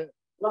आउँदैछ अब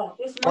ल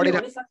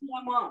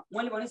त्यसमा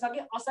मैले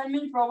भनिसके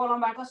असाइनमेन्ट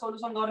प्रब्लमबाट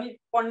सल्युसन गर्ने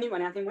पढ्ने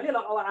भनेको थिएँ मैले ल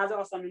अब आज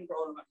असाइनमेन्ट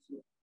प्रब्लमबाट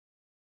सुरु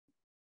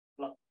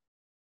ल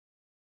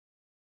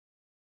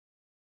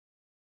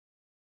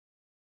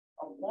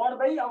अब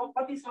पढ्दै अब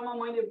कतिसम्म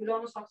मैले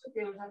बुझाउन सक्छु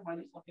त्यही अनुसार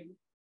मैले सकेको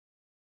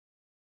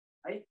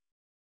है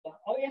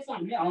अब यसमा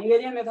हामीले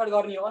हंगेरियन मेथड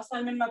गर्ने हो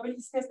असाइनमेन्टमा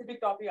पनि स्पेसिफिक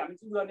टपिक हामी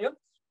चुज गर्ने हो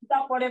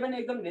किताब पढे पनि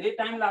एकदम धेरै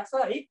टाइम लाग्छ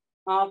है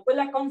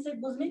पहिला कन्सेप्ट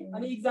बुझ्ने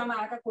अनि एक्जाममा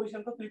आएका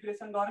क्वेशनको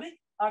प्रिपरेसन गर्ने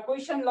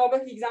क्वेशन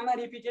लगभग एक्जाममा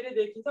रिपिटेडै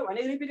देखिन्छ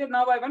भने रिपिटेड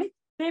नभए पनि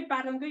त्यही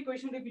प्याटर्नकै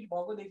क्वेशन रिपिट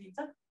भएको देखिन्छ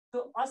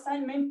त्यो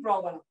असाइनमेन्ट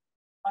प्रब्लम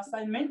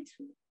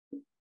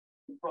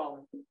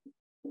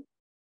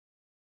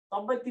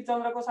सबै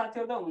तिचन्द्रको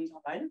साथीहरु त हुन्छ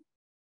हैन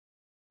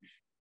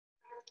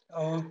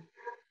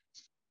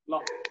ल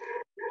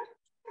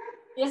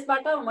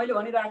यसबाट मैले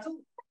भनिरहेको छु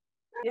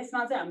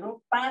यसमा चाहिँ हाम्रो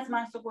 5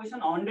 मार्क्सको क्वेशन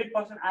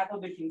 100% आएको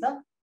देखिन्छ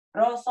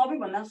र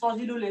सबैभन्दा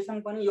सजिलो लेसन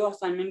पनि यो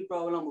असाइनमेन्ट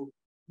प्रब्लम हो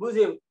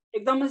बुझ्यौ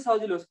एकदमै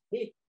सजिलो छ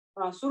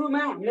है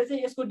सुरुमा हामीले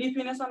चाहिँ यसको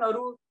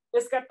डेफिनेसनहरु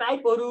यसका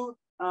टाइपहरु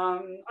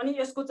अनि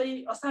यसको चाहिँ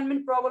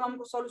असाइनमेन्ट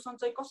प्रब्लमको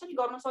सल्युसन चाहिँ कसरी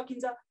गर्न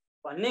सकिन्छ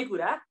भन्ने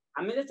कुरा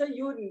हामीले चाहिँ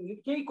यो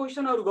केही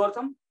क्वेशनहरु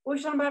गर्छौं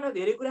क्वेशनबाट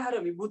धेरै कुराहरु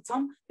हामी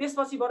बुझ्छौं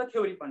त्यसपछिबाट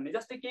थ्योरी पढ्ने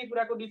जस्तै केही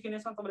कुराको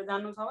डेफिनेसन तपाईले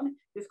जान्नु छ भने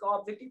त्यसको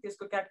अब्जेक्टिभ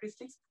त्यसको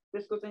क्यारेक्टरिस्टिक्स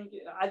त्यसको चाहिँ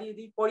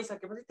आदि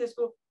पढिसकेपछि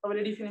त्यसको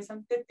तपाईले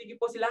डेफिनेसन त्यतिकै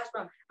पछि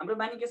लास्टमा हाम्रो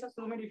बानी के छ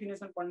सुरुमै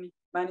डेफिनेसन पढ्ने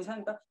बानी छ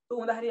नि त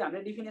त्यो हुँदाखेरि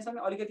हामीले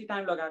डेफिनेसनमै अलिकति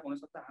टाइम लगाएको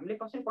हुन सक्छ हामीले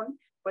कसरी पढ्ने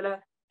पहिला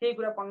केही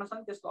कुरा पढ्न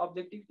सक्छ त्यसको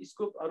अब्जेक्टिभ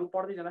स्कोपहरु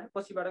पढ्दै जाँदा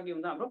पछिबाट के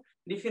हुन्छ हाम्रो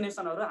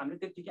डेफिनेसनहरु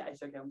हामीले त्यतिकै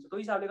आइसकेका हुन्छ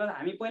त्यो हिसाबले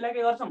गर्दा हामी पहिला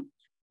के गर्छौं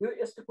यो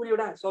यस्तो कुनै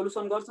एउटा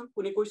सल्युसन गर्छौं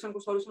कुनै क्वेशनको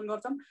सल्युसन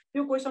गर्छौं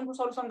त्यो क्वेशनको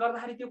सल्युसन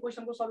गर्दाखेरि त्यो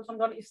क्वेशनको सल्युसन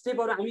गर्ने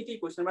स्टेपहरु हामी त्यही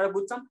क्वेशनबाट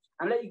बुझ्छौं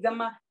हामीलाई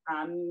एक्जाममा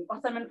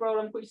असाइनमेन्ट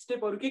प्रब्लमको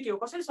स्टेपहरु के हो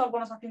कसरी सल्भ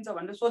गर्न सकिन्छ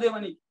भनेर सोध्यो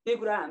भने त्यही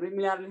कुरा हामी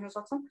मिलाएर लेख्न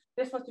सक्छौं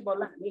त्यसपछि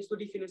बल्ल हामी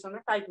यसको डेफिनेसन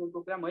र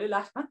टाइपहरुको कुरा मैले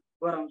लास्टमा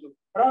गराउँछु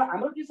र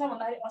हाम्रो के छ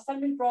भन्दाखेरि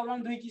असाइनमेन्ट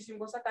प्रब्लम दुई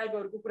किसिमको छ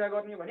टाइपहरुको कुरा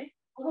गर्ने भने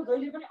अब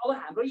जहिले पनि अब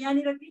हाम्रो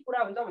यहाँनिर के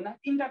कुरा हुन्छ भन्दा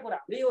तीनटा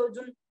कुरा हामीले यो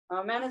जुन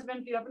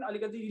म्यानेजमेन्टतिर पनि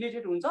अलिकति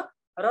रिलेटेड हुन्छ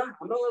र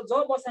हाम्रो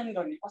जब असाइन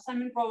गर्ने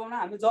असाइनमेन्ट प्रब्लममा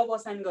हामीले जब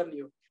असाइन गर्ने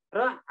हो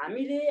र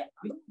हामीले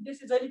हाम्रो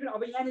उद्देश्य जहिले पनि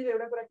अब यहाँनिर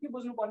एउटा कुरा के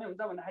बुझ्नु पर्ने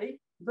हुन्छ भन्दाखेरि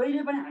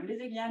जहिले पनि हामीले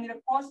चाहिँ यहाँनिर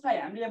कस्टलाई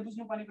हामीले यहाँ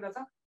बुझ्नु पर्ने कुरा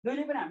छ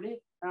जहिले पनि हामीले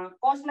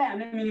कस्टलाई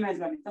हामीले मिनिमाइज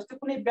गर्ने जस्तै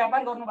कुनै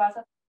व्यापार गर्नु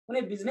भएको छ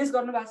कुनै बिजनेस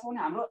गर्नु भएको छ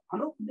भने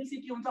हाम्रो उद्देश्य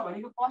के हुन्छ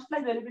भनेको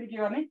कस्टलाई जहिले पनि के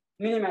गर्ने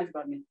मिनिमाइज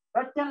गर्ने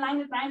र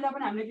त्यसलाई चाहिँदा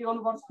पनि हामीले के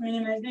गर्नुपर्छ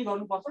मिनिमाइज नै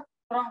गर्नुपर्छ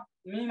तर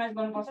मिनिमाइज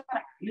गर्नुपर्छ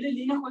तर हामीले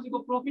लिन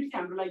खोजेको प्रफिट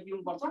चाहिँ हाम्रो लागि के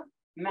हुनुपर्छ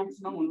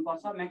म्याक्सिमम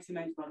हुनुपर्छ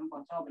म्याक्सिमाइज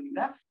गर्नुपर्छ भन्ने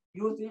कुरा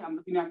यो चाहिँ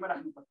हाम्रो दिमागमा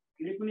राख्नुपर्छ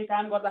हामीले कुनै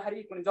काम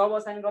गर्दाखेरि कुनै जब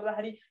असाइन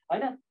गर्दाखेरि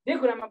हैन त्यही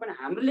कुरामा पनि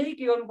हामीले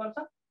के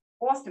गर्नुपर्छ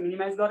कस्ट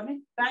मिनिमाइज गर्ने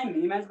टाइम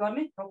मिनिमाइज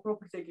गर्ने र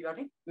प्रफिट चाहिँ के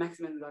गर्ने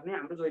म्याक्सिमाइज गर्ने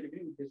हाम्रो जहिले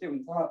पनि उद्देश्य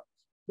हुन्छ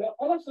र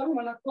अब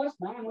सबैभन्दा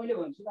फर्स्टमा मैले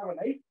भन्छु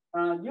तपाईलाई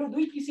यो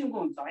दुई किसिमको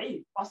हुन्छ है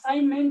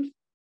असाइनमेन्ट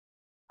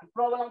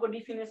प्रब्लमको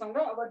डेफिनेसन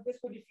र अब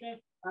त्यसको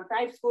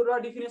टाइप्सको र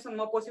डेफिनेसन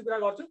म पछि कुरा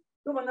गर्छु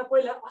त्यो भन्दा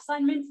पहिला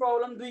असाइनमेन्ट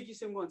प्रब्लम दुई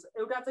किसिमको हुन्छ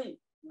एउटा चाहिँ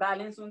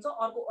ब्यालेन्स हुन्छ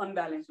अर्को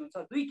अनब्यालेन्स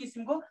हुन्छ दुई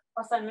किसिमको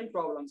असाइनमेन्ट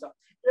प्रब्लम छ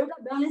एउटा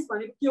ब्यालेन्स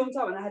भनेको के हुन्छ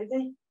भन्दाखेरि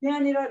चाहिँ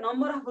त्यहाँनिर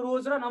नम्बर अफ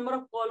रोज र नम्बर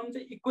अफ कलम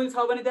चाहिँ इक्वल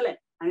छ भने त्यसलाई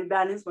हामी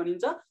ब्यालेन्स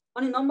भनिन्छ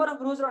अनि नम्बर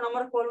अफ रोज र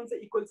नम्बर अफ कलम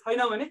चाहिँ इक्वल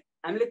छैन भने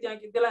हामीले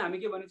त्यसलाई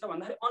हामी के भनिन्छ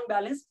भन्दाखेरि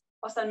अनब्यालेन्स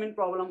असाइनमेन्ट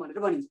प्रब्लम भनेर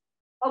भनिन्छ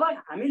अब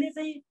हामीले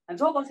चाहिँ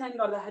जब असाइन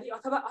गर्दाखेरि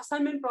अथवा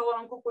असाइनमेन्ट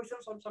प्रब्लमको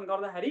क्वेशन सल्युसन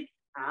गर्दाखेरि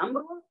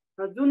हाम्रो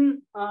जुन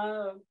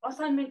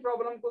असाइनमेन्ट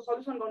प्रब्लमको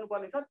सल्युसन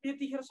गर्नुपर्ने छ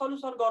त्यतिखेर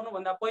सल्युसन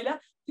गर्नुभन्दा पहिला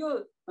त्यो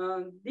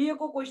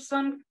दिएको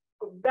क्वेशन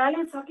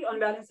ब्यालेन्स छ कि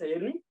अनब्यालेन्स छ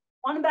हेर्ने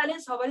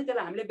अनब्यालेन्स छ भने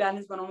त्यसलाई हामीले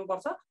ब्यालेन्स बनाउनु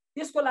पर्छ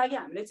त्यसको लागि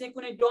हामीले चाहिँ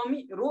कुनै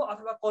डमी रो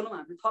अथवा कलम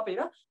हामीले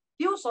थपेर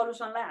त्यो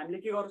सल्युसनलाई हामीले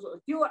के गर्छौँ,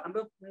 त्यो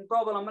हाम्रो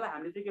प्रब्लमलाई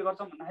हामीले चाहिँ के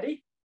गर्छौँ भन्दाखेरि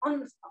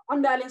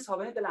अनब्यालेन्स छ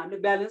भने त्यसलाई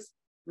हामीले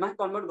ब्यालेन्समा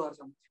कन्भर्ट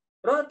गर्छौँ।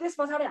 र त्यस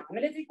पछाडि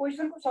हामीले चाहिँ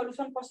क्वेसनको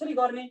सल्युसन कसरी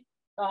गर्ने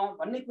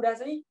भन्ने कुरा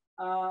चाहिँ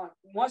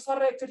म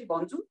सर एकचोटि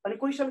भन्छु अनि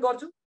क्वेसन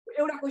गर्छु।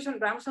 एउटा क्वेसन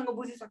राम्रोसँग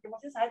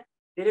बुझिसकेपछि सायद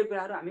धेरै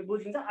कुराहरू हामी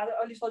बुझिन्छ। आज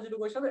अलि सजिलो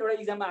क्वेसन एउटा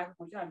इक्जाममा आएको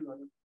क्वेसन हामी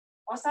गर्छौँ।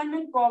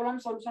 असाइनमेन्ट प्रब्लम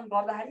सल्युसन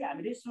गर्दाखेरि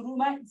हामीले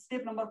सुरुमा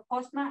स्टेप नम्बर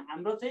फर्स्टमा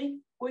हाम्रो चाहिँ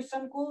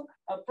क्वेसनको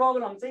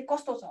प्रब्लम चाहिँ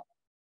कस्तो छ,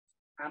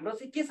 हाम्रो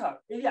चाहिँ के छ,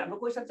 यदि हाम्रो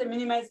क्वेसन चाहिँ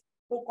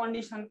मिनिमाइजको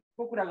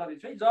कन्डिसनको कुरा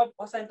गर्दैछु है, जब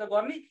असाइन त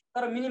गर्ने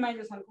तर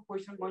मिनिमाइजेसनको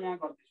क्वेसन म यहाँ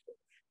गर्दैछु,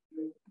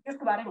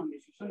 त्यसको बारेमा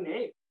भन्दैछु सुन्ने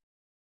है।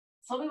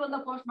 सबैभन्दा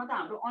फर्स्टमा त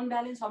हाम्रो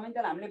अनब्यालेन्स छ भने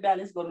त्यसलाई हामीले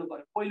ब्यालेन्स गर्नु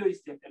पर्यो, पहिलो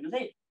स्टेप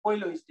हेर्नुहोस् है,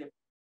 पहिलो स्टेप।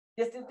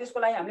 त्यसको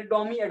लागि हामीले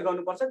डमी एड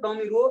गर्नुपर्छ,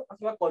 डमी रो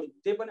अथवा कलम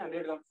जे पनि हामीले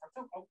एड गर्न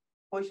सक्छौँ।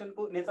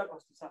 क्वेसनको नेचर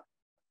कस्तो छ।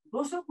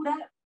 दोस्रो कुरा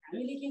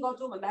हामीले के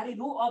गर्छौँ भन्दाखेरि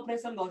रो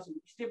अपरेसन गर्छौँ।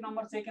 स्टेप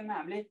नम्बर सेकेन्डमा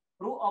हामीले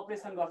रो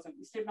अपरेसन गर्छौँ।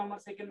 स्टेप नम्बर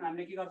सेकेन्डमा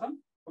हामीले के गर्छौँ,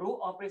 रो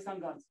अपरेसन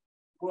गर्छौँ।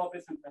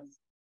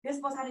 त्यस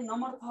पछाडि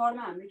नम्बर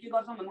थर्डमा हामीले के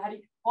गर्छौँ भन्दाखेरि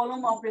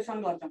कलम अपरेसन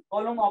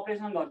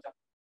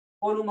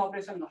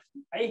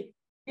गर्छौँ है।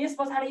 त्यस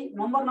पछाडि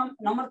नम्बर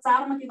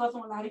 4 मा के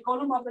गर्छौँ भन्दाखेरि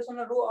कलम अपरेसन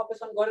र रो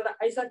अपरेसन गरेर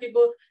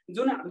आइसकेको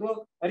जुन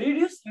हाम्रो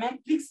रिड्युस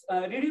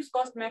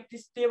कस्ट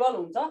म्याट्रिक्स टेबल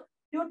हुन्छ,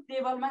 त्यो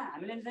टेबलमा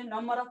हामीले चाहिँ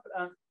नम्बर अफ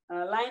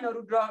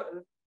लाइनहरू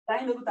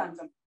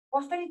तान्छौँ।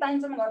 कसरी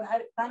तान्छौँ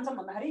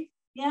भन्दाखेरि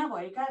त्यहाँ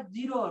भएका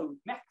जिरोहरू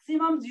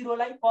म्याक्सिमम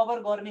जिरोलाई कभर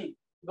गर्ने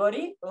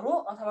गरी रो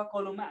अथवा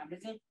कलममा हामीले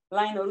चाहिँ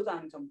लाइनहरू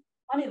तान्छौँ।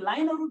 अनि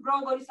लाइनहरू ड्र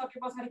गरिसके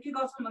पछाडि के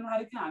गर्छौँ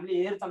भन्दाखेरि चाहिँ हामीले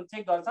हेर्छौँ,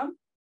 चेक गर्छौँ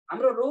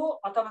हाम्रो रो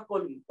अथवा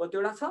कलम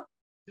कतिवटा छ,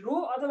 रो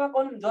अथवा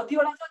कलम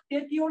जतिवटा छ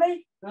त्यतिवटै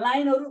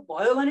लाइनहरू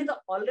भयो भने त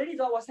अलरेडी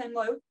जब असाइन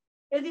भयो।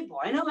 यदि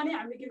भएन भने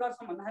हामीले के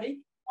गर्छौँ भन्दाखेरि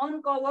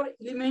अनकभर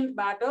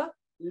इलिमेन्टबाट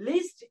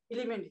लिस्ट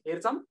इलिमेन्ट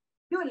हेर्छौँ।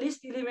 त्यो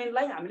लिस्ट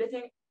इलिमेन्टलाई हामीले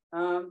चाहिँ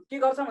के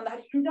गर्छौँ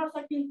भन्दाखेरि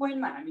इन्टरसेक्टिङ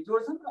पोइन्टमा हामी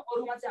जोड्छौँ र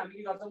अरूमा चाहिँ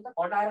हामीले के गर्छौँ त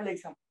घटाएर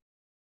लेख्छौँ।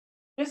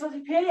 त्यसपछि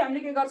फेरि हामीले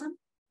के गर्छौँ,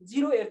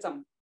 जिरो हेर्छौँ,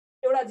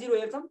 एउटा जिरो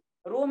हेर्छौँ।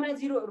 रोमा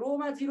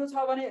जिरो छ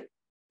भने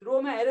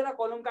रोमा हेरेर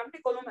कलम काट्ने,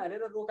 कलममा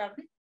हेरेर रो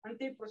काट्ने, अनि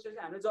त्यही प्रोसेस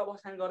हामीले जब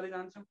असाइन गर्दै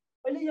जान्छौँ।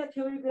 अहिले यहाँ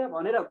थ्योरी कुरा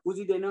भनेर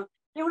बुझिँदैन,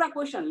 एउटा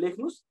क्वेसन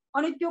लेख्नुहोस्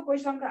अनि त्यो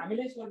क्वेसनको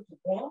हामीले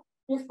सल्युसन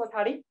त्यस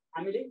पछाडि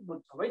हामीले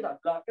बुझ्छौँ है त।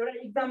 ल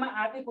एउटा इक्जाममा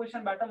आएकै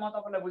क्वेसनबाट म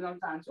तपाईँलाई बुझाउन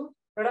चाहन्छु।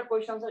 एउटा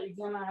क्वेसन छ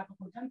इक्जाममा आएको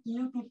क्वेसन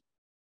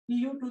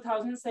TU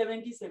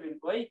 2077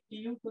 को है,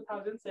 TU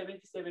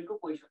 2077 को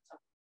क्वेसन छ।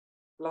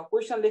 ल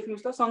क्वेसन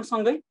लेख्नुहोस् त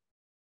सँगसँगै,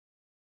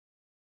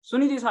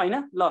 सुनिदिन्छ होइन?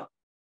 ल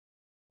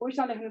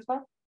क्वेसन लेख्नुहोस् त।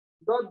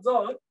 द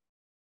जब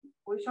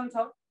क्वेसन छ,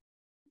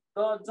 द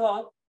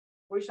जब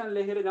क्वेसन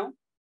लेखेर जाउँ।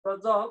 The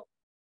job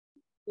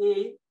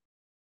A,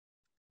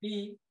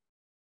 B,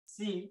 C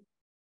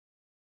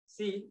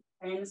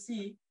and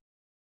C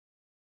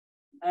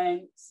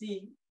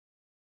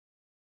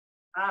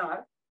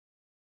are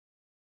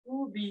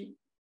to be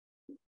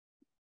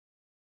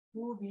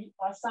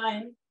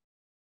assigned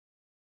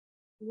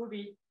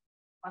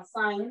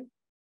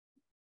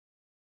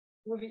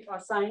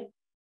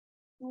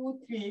to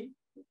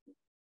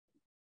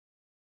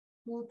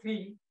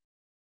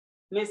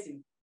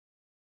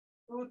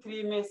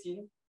three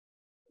machine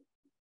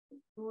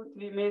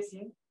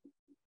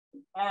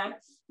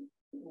X,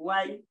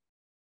 Y,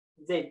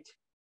 Z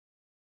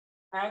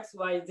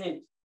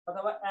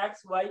अथवा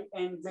X, Y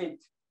and Z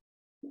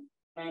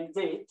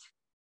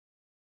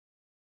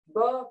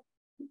the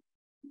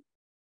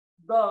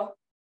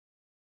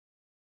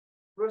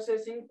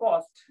processing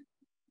cost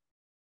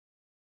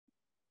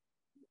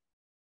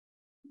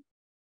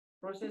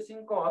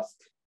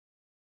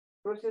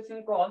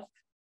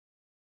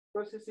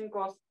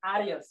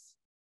RS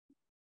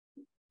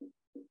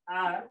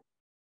are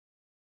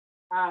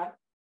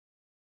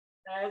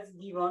as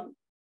given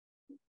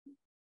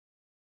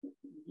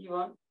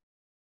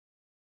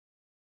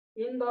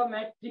in the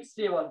matrix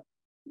table.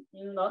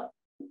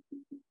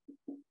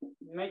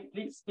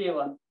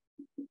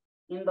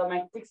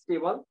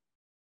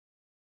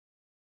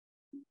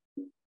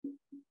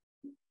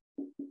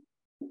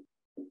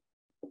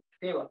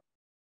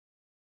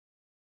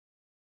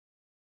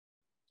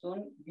 So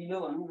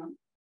below one,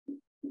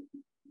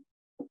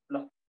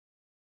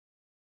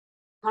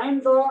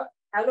 find the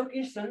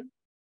allocation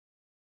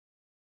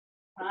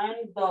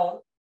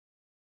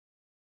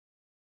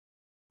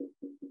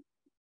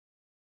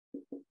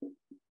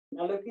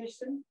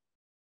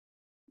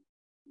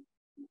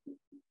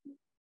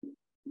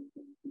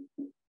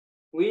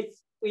which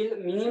will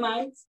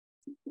minimize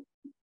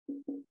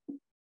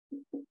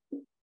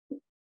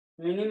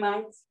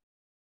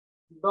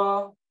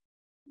the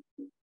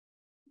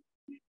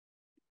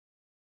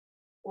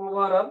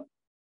overall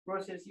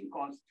processing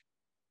cost.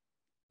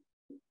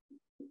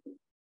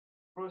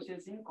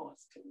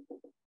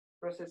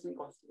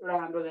 एउटा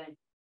हाम्रो चाहिँ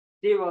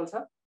table छ,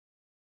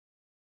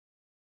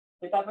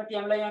 यतापट्टि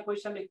हामीलाई यहाँ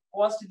क्वेसनले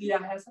cost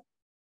दिइराखेको छ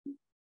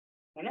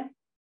हैन।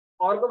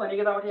 अर्को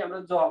भनेको यतापट्टि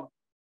हाम्रो जब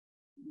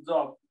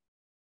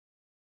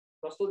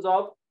जस्तो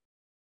जब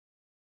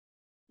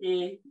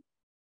A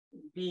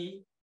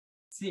B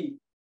C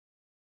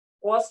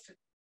cost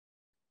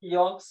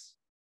X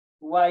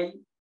Y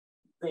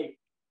Z।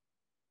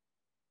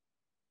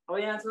 अब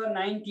यहाँ छ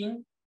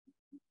 19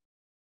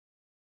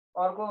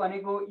 अर्को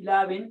भनेको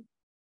 11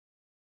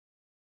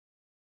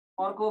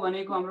 अर्को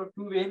भनेको हाम्रो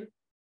 12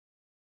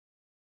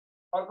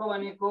 अर्को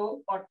भनेको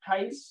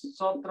 28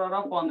 17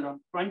 र 15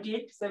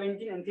 28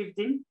 17 and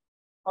 15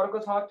 अर्को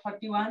छ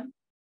 31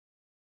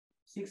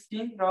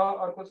 16 र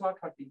अर्को छ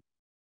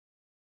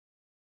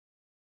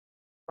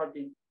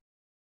 13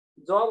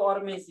 जब अर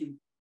मेसिन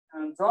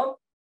जब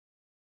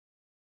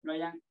र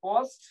यहाँ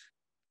कस्ट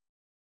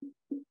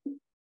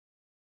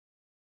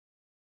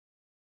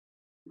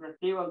र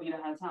टेबल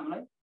दिइरहेको छ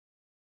हामीलाई।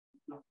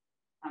 ल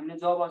हामीले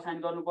जब असाइन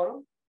गर्नु पर्यो।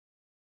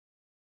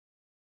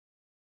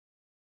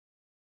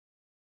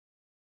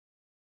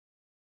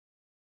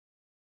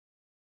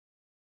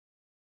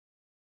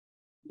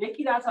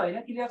 देखिरहेछ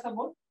हैन क्लियर छ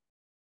बोल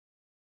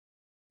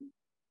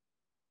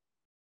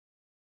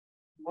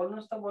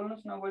बोल्नुस् त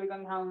बोल्नुस्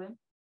नबोलिकन थाहा हुँदैन।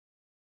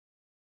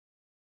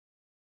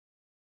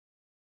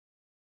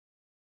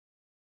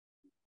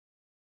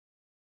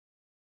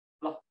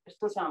 ल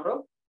यस्तो छ हाम्रो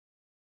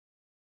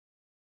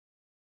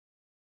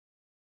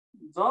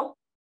जब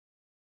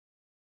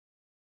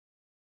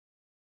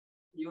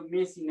यो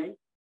मेसिन है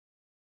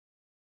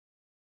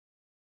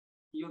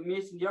यो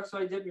मेसिन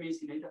XYZ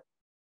मेसिन है त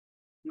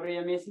हाम्रो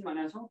यहाँ मेसिन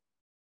भनेको छौँ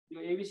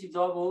यो एबीसी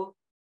जब हो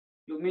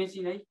यो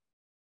मेसिन है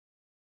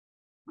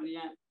मैले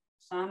यहाँ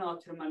सानो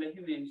अक्षरमा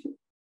लेखेँ मेसिन।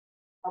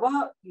 अब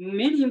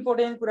मेन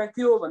इम्पोर्टेन्ट कुरा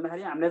के हो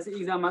भन्दाखेरि हामीलाई चाहिँ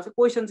इक्जाममा चाहिँ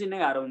क्वेसन चाहिँ नै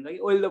गाह्रो हुन्छ कि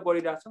अहिले त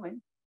पढिरहेको छौँ हैन।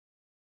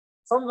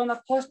 सबैभन्दा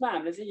फर्स्टमा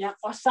हामीले चाहिँ यहाँ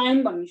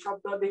असाइन भन्ने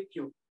शब्द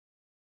देख्यो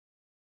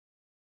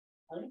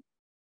हैन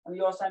अनि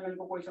यो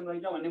असाइनमेन्टको क्वेसन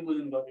रहेछ भन्ने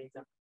बुझ्नु पर्यो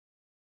इक्जाम।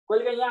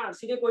 कहिलेकाहीँ यहाँ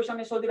सिधै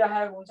क्वेसनले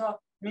सोधिरहेको हुन्छ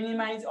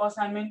मिनिमाइज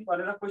असाइनमेन्ट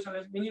भनेर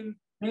क्वेसनले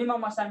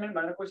मिनिमम असाइनमेन्ट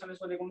भनेर क्वेसनले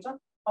सोधेको हुन्छ।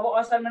 अब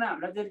असाइनमेन्ट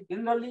हामीलाई चाहिँ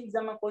जेनरली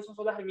इक्जाममा क्वेसन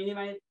सोद्धाखेरि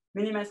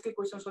मिनिमाइजकै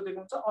क्वेसन सोधेको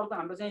हुन्छ। अर्को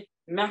हाम्रो चाहिँ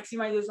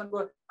म्याक्सिमाइजेसनको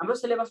हाम्रो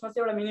सिलेबसमा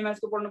चाहिँ एउटा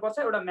मिनिमाइजको पढ्नुपर्छ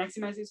एउटा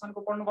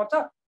म्याक्सिमाइजेसनको पढ्नुपर्छ।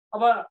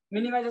 अब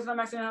मिनिमाइजेसन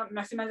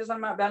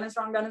म्याक्सिमाइजेसनमा ब्यालेन्स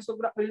र अनब्यालेन्सको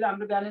कुरा अहिले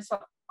हाम्रो ब्यालेन्स छ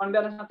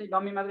अनब्यालेन्समा चाहिँ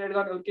डमी मात्र एड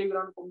गर्ने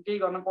केही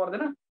गर्न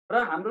पर्दैन र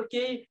हाम्रो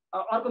केही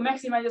अर्को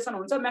म्याक्सिमाइजेसन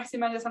हुन्छ।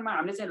 म्याक्सिमाइजेसनमा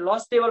हामीले चाहिँ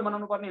लस टेबल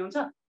बनाउनु पर्ने हुन्छ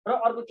र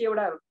अर्को के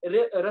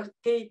एउटा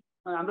केही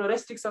हाम्रो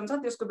रेस्ट्रिक्सन छ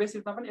त्यसको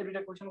बेसिसमा पनि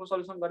एभ्रीडे क्वेसनको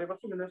सल्युसन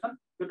गरेपछि रिलेसन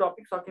यो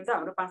टपिक सकिन्छ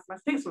हाम्रो 5 मा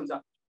फिक्स हुन्छ।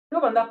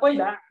 त्योभन्दा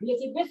पहिला हामीले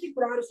चाहिँ बेसिक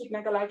कुराहरू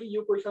सिक्नका लागि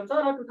यो क्वेसन छ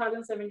र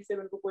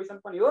 2077 को क्वेसन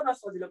पनि हो र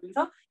सजिलो पनि छ।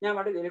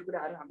 यहाँबाट धेरै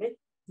कुराहरू हामीले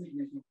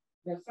सिक्नेछौँ।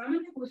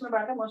 सामान्य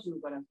क्वेसनबाट म सुरु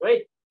गराउँछु है।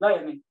 ल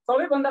हेर्नु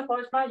सबैभन्दा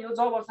फर्स्टमा यो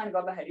जब असाइन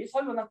गर्दाखेरि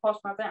सबैभन्दा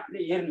फर्स्टमा चाहिँ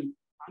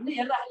हामीले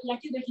हेर्दाखेरि यहाँ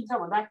के देखिन्छ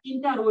भन्दा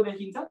तीनटा रो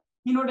देखिन्छ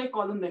तीनवटै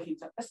कलम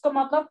देखिन्छ। यसको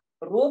मतलब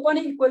रो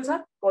पनि इक्वल छ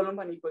कलम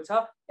पनि इक्वल छ।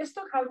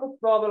 यस्तो खालको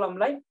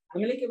प्रब्लमलाई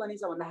हामीले के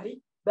भनिन्छ भन्दाखेरि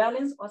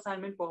ब्यालेन्स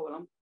असाइनमेन्ट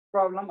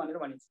प्रब्लम भनेर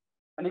भनिन्छ।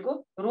 भनेको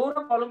रो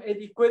र कलम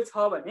यदि इक्वल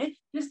छ भने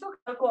त्यस्तो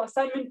खालको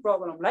असाइनमेन्ट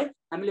प्रब्लमलाई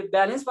हामीले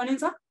ब्यालेन्स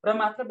भनिन्छ र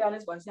मात्र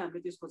ब्यालेन्स भएपछि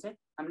हामीले त्यसको चाहिँ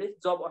हामीले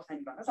जब असाइन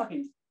गर्न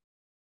सकिन्छ।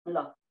 ल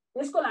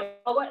त्यसको लागि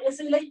अब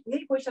यसैलाई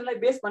यही क्वेसनलाई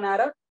बेस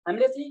बनाएर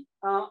हामीले चाहिँ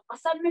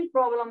असाइनमेन्ट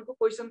प्रब्लमको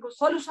क्वेसनको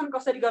सल्युसन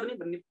कसरी गर्ने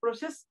भन्ने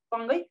प्रोसेस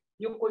सँगै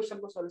यो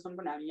क्वेसनको सल्युसन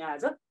पनि हामी यहाँ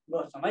आज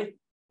गर्छौँ है।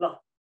 ल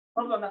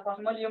सबभन्दा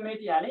फर्स्ट मैले यो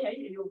मेटिहालेँ है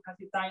यो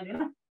खासै चाहिँदैन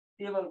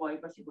टेबल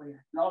भएपछि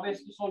भइहाल्छ। अब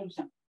यसको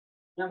सल्युसन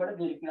यहाँबाट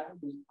धेरै कुराहरू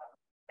बुझ्नु पर्यो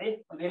है।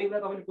 धेरै कुरा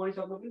तपाईँले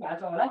पढिसक्नु पनि भएको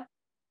छ होला।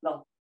 ल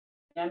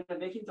यहाँनिर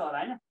देखिन्छ होला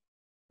होइन।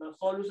 ल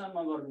सल्युसन म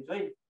गर्दैछु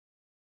है।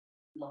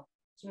 ल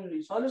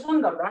सुन्नु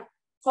सल्युसन गर्दा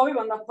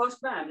सबैभन्दा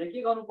फर्स्टमा हामीले के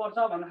गर्नुपर्छ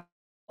भन्दा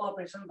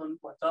अपरेसन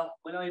गर्नुपर्छ।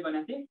 मैले अघि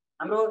भनेको थिएँ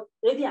हाम्रो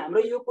यदि हाम्रो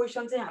यो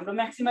क्वेसन चाहिँ हाम्रो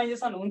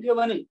म्याक्सिमाइजेसन हुन्थ्यो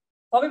भने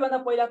सबैभन्दा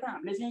पहिला त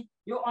हामीले चाहिँ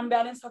यो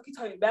अनब्यालेन्स छ कि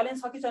छैन ब्यालेन्स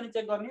छ कि छैन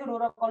चेक गर्ने रो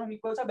र कलम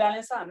इक्वल छ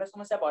ब्यालेन्स छ हामीलाई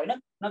समस्या भएन।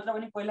 नत्र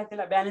भने पहिला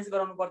त्यसलाई ब्यालेन्स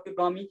गराउनु पर्थ्यो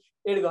डमी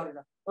एड गरेर।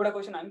 एउटा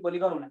क्वेसन हामी भोलि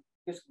गरौँ न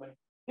त्यसको पनि।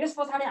 त्यस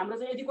पछाडि हाम्रो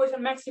चाहिँ यदि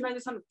क्वेसन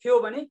म्याक्सिमाइजेसन थियो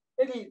भने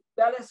यदि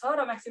ब्यालेन्स छ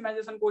र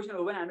म्याक्सिमाइजेसन क्वेसन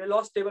हो भने हामीले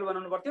लस टेबल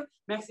बनाउनु पर्थ्यो।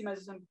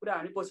 म्याक्सिमाइजेसनको कुरा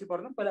हामी पछि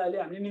पर्दैनौँ पहिला अहिले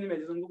हामीले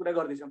मिनिमाइजेसनको कुरा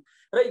गर्दैछौँ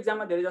र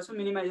इक्जाममा धेरै जसो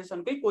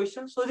मिनिमाइजेसनकै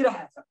क्वेसन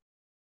सोधिरहेको छ।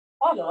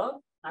 अब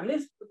हामीले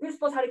त्यस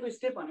पछाडिको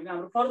स्टेप भनेको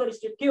हाम्रो फर्दर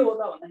स्टेप के हो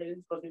त भन्दाखेरि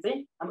त्यसपछि चाहिँ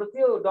हाम्रो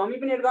त्यो डमी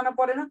पनि एड गर्न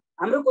परेन।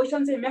 हाम्रो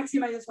क्वेसन चाहिँ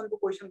म्याक्सिमाइजेसनको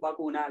क्वेसन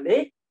भएको हुनाले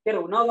के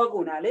नभएको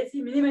हुनाले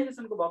चाहिँ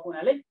मिनिमाइजेसनको भएको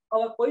हुनाले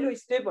अब पहिलो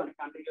स्टेप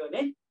भनेको हामीले के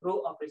भने रो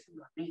अपरेसन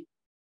गर्ने।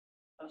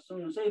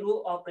 सुन्नुहोस् है रो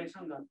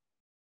अपरेसन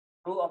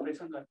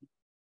गर्ने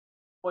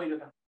पहिलो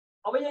काम।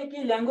 अब यहाँ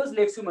के ल्याङ्ग्वेज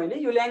लेख्छु मैले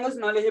यो ल्याङ्ग्वेज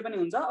नलेखे पनि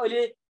हुन्छ।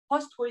 अहिले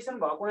फर्स्ट क्वेसन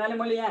भएको हुनाले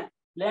मैले यहाँ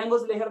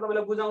ल्याङ्ग्वेज लेखेर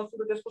तपाईँलाई बुझाउँछु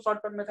र त्यसको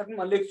सर्टकट मेथड पनि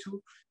म लेख्छु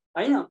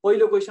हैन।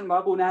 पहिलो क्वेसन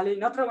भएको हुनाले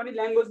नत्र भने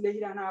ल्याङ्ग्वेज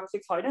लेखिरहन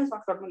आवश्यक छैन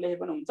सर्टकटमा लेखे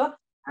पनि हुन्छ।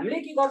 हामीले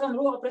के गर्छौँ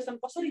रो अपरेसन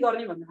कसरी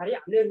गर्ने भन्दाखेरि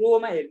हामीले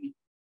रोमा हेर्ने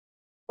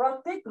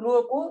प्रत्येक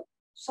रोको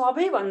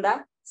सबैभन्दा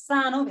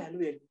सानो भ्यालु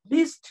हेर्ने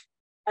लिस्ट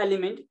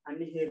एलिमेन्ट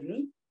हामीले हेर्ने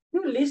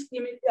त्यो लिस्ट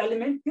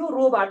एलिमेन्ट त्यो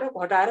रोबाट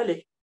घटाएर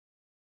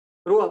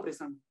लेख्ने रो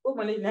अपरेसन हो।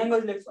 मैले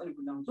ल्याङ्ग्वेज लेख्छु अनि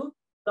बुझाउँछु।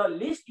 द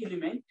लिस्ट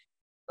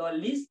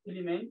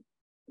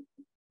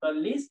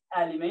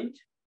एलिमेन्ट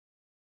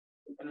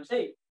हेर्नुहोस्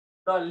है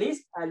the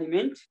list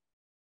element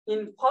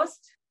in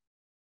first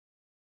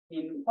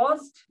and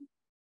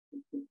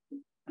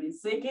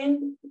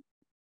second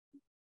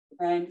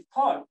and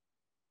third.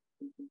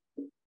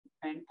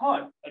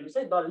 Let me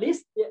say the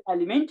list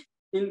element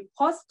in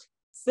first,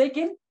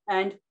 second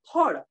and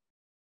third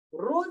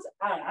rows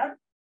are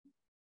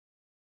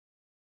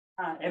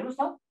हेर्नुस्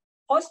त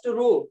फर्स्ट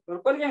रो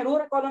कहिले रो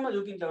र कलममा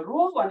झुकिन्छ रो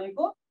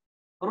भनेको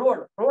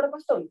रोड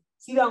कस्तो हुन्छ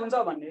सिधा हुन्छ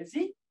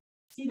भनेपछि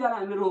सिधालाई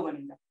हामी रो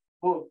भनिन्छ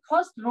हो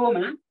फर्स्ट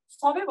रोमा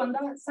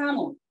सबैभन्दा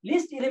सानो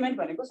लिस्ट एलिमेन्ट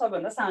भनेको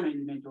सबैभन्दा सानो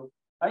एलिमेन्ट हो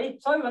है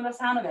सबैभन्दा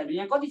सानो भ्यालु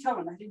यहाँ कति छ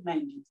भन्दाखेरि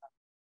 19 छ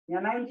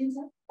यहाँ 19 छ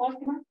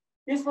फर्स्टमा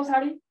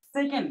त्यसपछि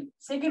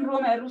सेकेन्ड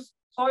रोमा हेर्नुस्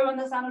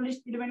सबैभन्दा सानो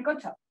लिस्ट एलिमेन्ट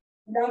कति छ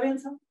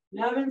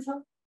 11 छ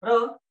र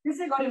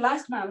त्यसै गरी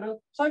लास्टमा हाम्रो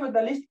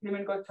सबैभन्दा लिस्ट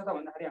एलिमेन्ट कति छ त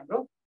भन्दाखेरि हाम्रो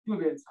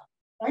 12 छ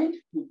and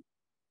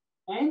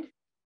 12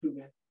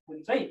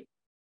 हुन्छ है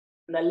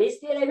the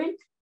list element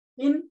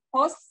in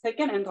first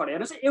second and third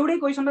हेर्नुस् एउटै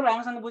क्वेसन र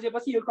राम्रोसँग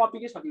बुझेपछि यो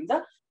टपिकै सकिन्छ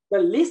the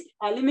list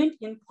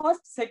element in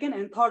first second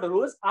and third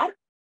rose are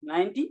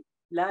 19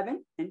 11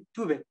 and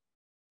 12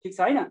 ठीक छ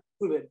हैन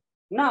 12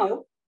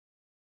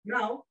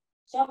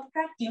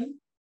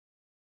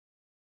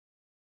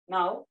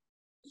 now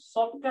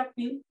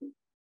subtracting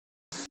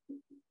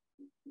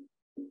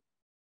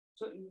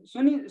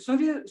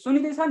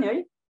सुनिदैछ नि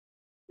है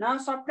now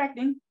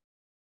subtracting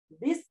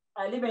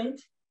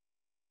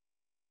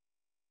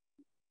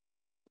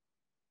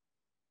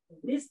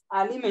this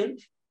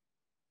element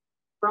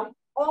from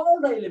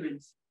all the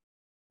elements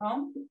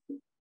from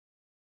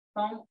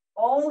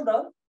all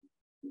the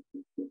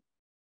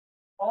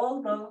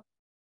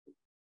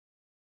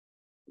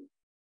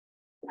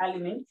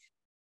element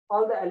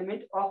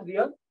of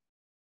their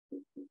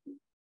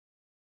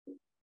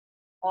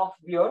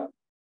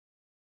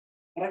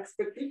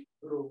respective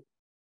row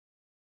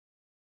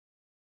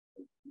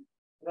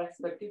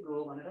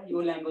भनेर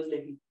यो ल्याङ्ग्वेज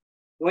लेख्नु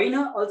होइन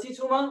अल्छी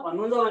छु म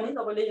भन्नुहुन्छ भने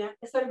तपाईले यहाँ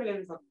यसरी पनि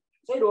लेख्न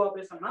सक्नुहुन्छ रो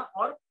अपरेसनमा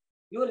और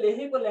यो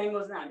लेखेको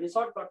ल्याङ्ग्वेजमा हामीले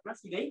सर्टकटमा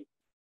सिधै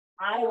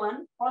R1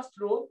 first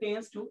row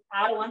tense to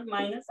R1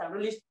 minus हाम्रो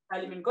लिस्ट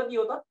एलिमेन्ट कति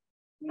हो त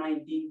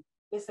 19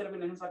 यसरी पनि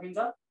लेख्न सकिन्छ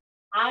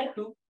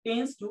R2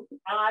 tense to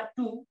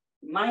R2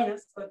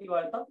 minus कति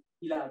भयो त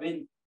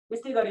 11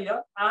 त्यस्तै गरी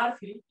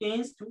R3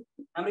 टेन्स टु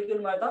हाम्रो के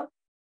भयो त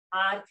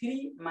R3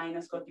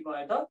 माइनस कति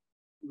भयो त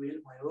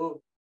 12 भयो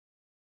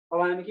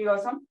अब हामी के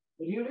गर्छौं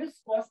रिड्युस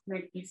फर्स्ट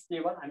म्याट्रिक्स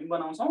टेबल हामी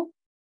बनाउँछौं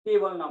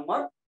टेबल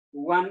नम्बर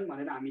 1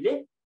 भनेर हामीले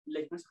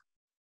लेख्न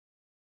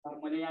सक्छौं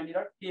मैले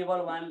यहाँ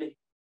टेबल 1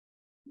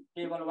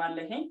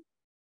 लेखेँ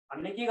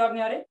हामीले के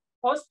गर्ने अरे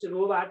फर्स्ट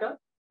रोबाट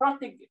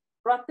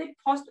प्रत्येक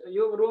फर्स्ट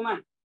यो रोमा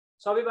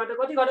सबैबाट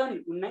कति घटाउने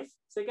 19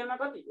 सेकेन्डमा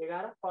कति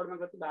 11 थर्डमा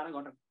कति 12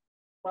 घटाउने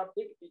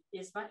प्रत्येक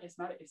यसमा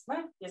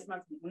 19 यसमा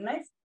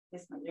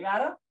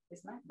 11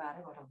 यसमा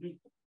 12 घटाउने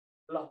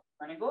ल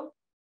भनेको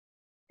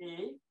ए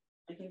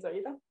लेखिन्छ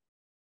है त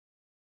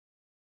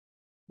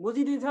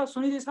बुझिदैछ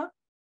सुनिदैछ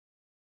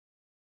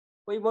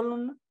कोही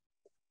बोल्नुहुन्न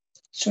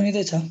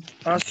सुनिदैछ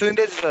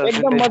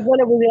एकदम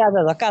मज्जाले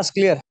बुझिरहेछ झक्कास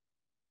क्लियर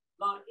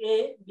ल A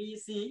B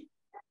C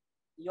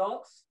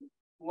x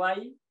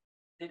Y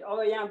Z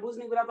अब यहाँ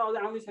बुझ्ने कुरा त अझै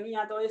आउँदैछ नि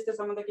यहाँ त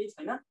यस्तैसम्म त केही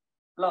छैन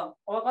ल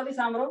अब कति छ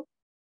हाम्रो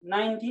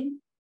 19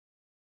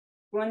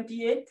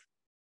 28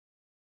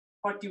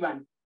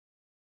 41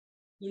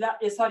 इला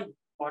ए सरी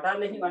हटाएर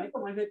लेख्ने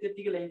भनेको मैले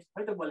त्यतिकै लेखेँ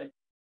है त बोले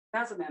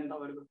कहाँ छ ध्यान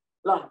तपाईहरुको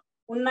ल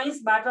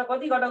 19 बाट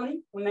कति घटाउने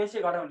 19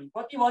 से घटाउने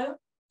कति भयो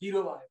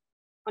 0 भयो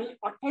अनि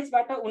 28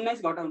 बाट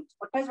 19 घटाउने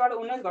 28 बाट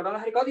 19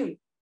 घटाउँदाखेरि कति हुन्छ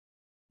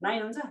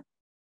 9 हुन्छ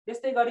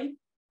त्यस्तै गरी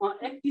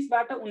 31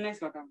 बाट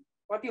 19 घटाउने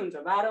कति हुन्छ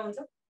 12 हुन्छ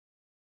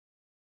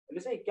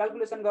हेर्नुस् है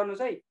क्याल्कुलेसन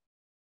गर्नुस् है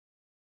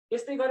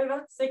त्यस्तै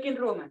गरेर सेकेन्ड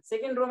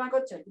रोमा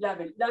कति छ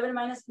 11 11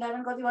 माइनस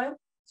 11 कति भयो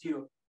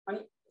 0 अनि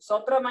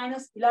 17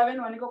 माइनस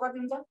 11 भनेको कति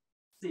हुन्छ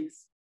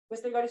 6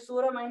 त्यस्तै गरी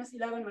 16 माइनस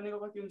 11 भनेको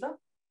कति हुन्छ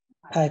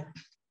 5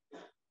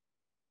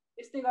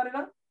 त्यस्तै गरेर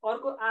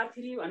अर्को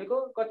R3 भनेको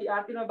कति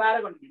R3 मा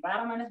 12 गर्ने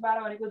 12 माइनस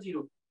 12 भनेको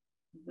 0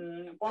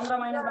 15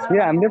 माइनस 12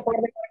 यो हामीले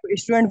पढ्दै गरेको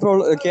स्टुडेन्ट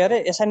प्रोब्लम के अरे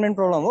असाइनमेन्ट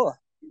प्रोब्लम हो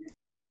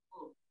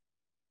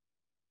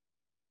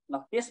ल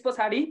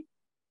त्यसपछि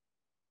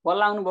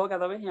बल्ल आउनु भयो का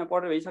तपाई यहाँ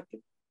पढ्दै भइसक्यो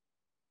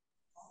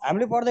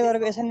हामीले पढ्दै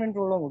गरेको असाइनमेन्ट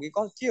प्रोब्लम हो कि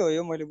के हो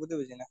यो मैले बुझ्दै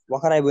बुझिन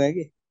भर्खर आइपुगे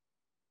कि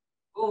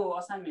ओ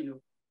असाइनमेन्ट हो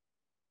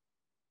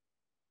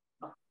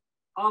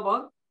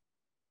अब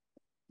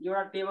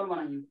एउटा टेबल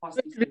बनाइयो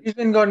फर्स्ट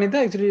रिभिजन गर्ने त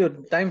एक्चुअली यो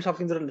टाइम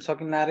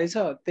सकिन्न रहेछ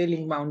त्यही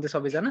लिंकमा आउँदै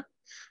सबैजना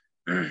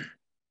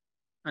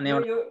अनि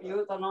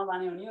यो त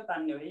नजाने हो नि यो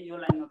तान्ने हो है यो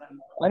लाइन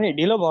नतान्ने अनि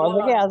ढिलो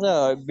भयो कि आज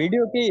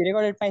भिडियो के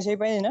रेकर्डेड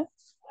पाइँदैन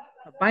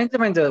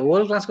पाइन्छ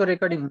होल क्लासको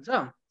रेकर्डिङ हुन्छ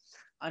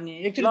अनि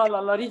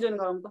एक्चुअली ल रिजन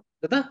गरौँ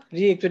त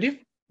रि एक्चुअली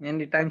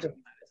यहाँले टाइम छ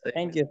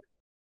थ्यांक यू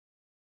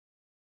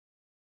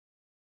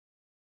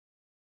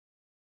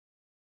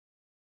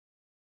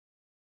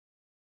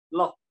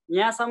ल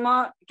यहाँसम्म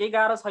केही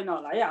गाह्रो छैन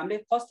होला है हामीले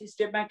फर्स्ट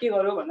स्टेपमा के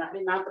गर्यौं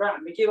भन्दाखेरि मात्र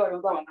हामीले के गर्यौं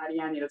त भन्दाखेरि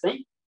यहाँनिर चाहिँ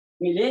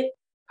हामीले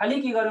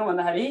खाली के गर्यौं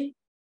भन्दाखेरि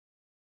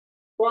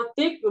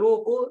प्रत्येक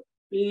रोको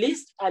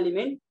लिस्ट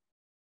एलिमेन्ट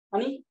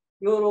अनि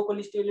यो रोको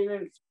लिस्ट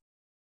एलिमेन्ट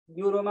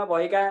यो रोमा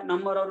भएका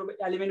नम्बरहरू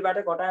एलिमेन्टबाट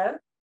घटाएर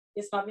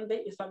यसमा पनि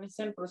त्यही यसमा पनि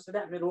सेम प्रोसेसले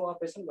हामीले रो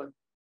अपरेसन गर्छौँ।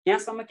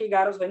 यहाँसम्म के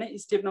गाह्रो छैन।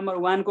 स्टेप नम्बर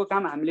 1 को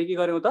काम हामीले के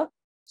गर्यौँ त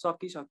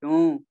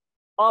सकिसक्यौँ।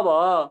 अब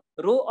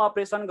रो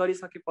अपरेसन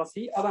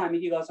गरिसकेपछि अब हामी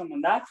के गर्छौँ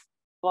भन्दा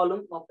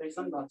कलम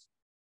अपरेसन गर्छौँ।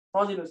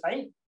 सजिलो छ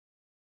है।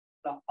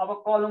 ल अब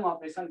कलम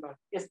अपरेसन गर्छ।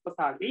 यस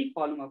पछाडि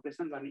कलम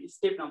अपरेसन गर्ने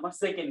स्टेप नम्बर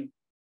 2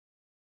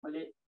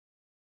 मैले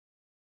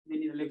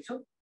यहाँनिर लेख्छु।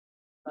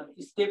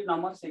 स्टेप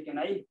नम्बर 2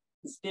 है।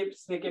 स्टेप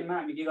 2 मा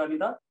हामी के गर्ने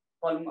त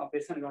कलम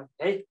अपरेसन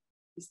गर्ने है।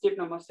 स्टेप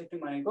नम्बर 2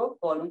 भनेको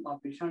कलम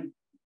अपरेसन।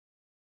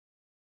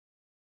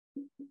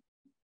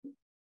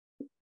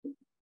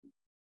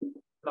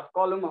 ल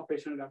कलम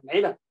अपरेसन गर्ने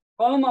है। ल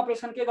कलम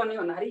अपरेसन के गर्ने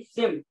भन्दाखेरि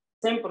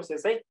सेम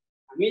प्रोसेस है।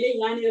 हामीले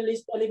यहाँनिर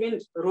लिस्ट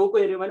एलिमेन्ट रोको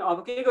हेर्यो भने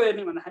अब के को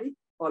हेर्ने भन्दाखेरि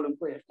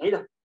कलमको हेर्ने है।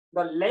 द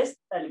लिस्ट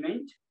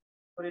एलिमेन्ट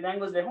थोरै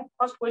ल्याङ्ग्वेज लेखौँ।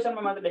 फर्स्ट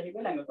क्वेसनमा मात्र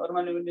लेखेको ल्याङ्ग्वेज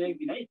अरूमा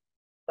लेख्दिनँ है।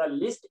 The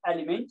list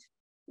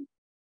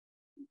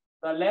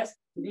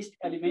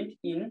element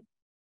in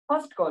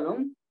first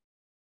कलम,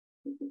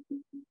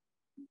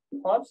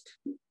 फर्स्ट,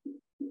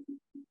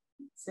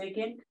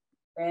 सेकेन्ड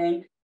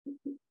एन्ड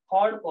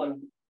थर्ड कलम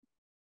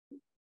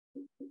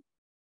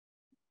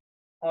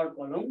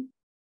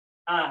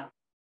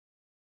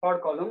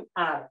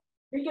आर।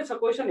 के छ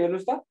क्वेसन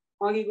हेर्नुस् त।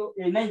 अघिको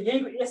नै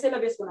यहीको यसैलाई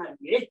बेस बनाएर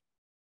है।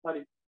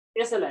 सरी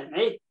यसैलाई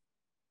है।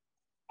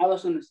 अब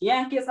सुन्नुस्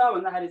यहाँ के छ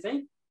भन्दाखेरि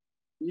चाहिँ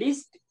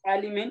लिस्ट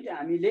एलिमेन्ट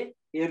हामीले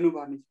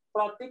हेर्नुपर्ने छ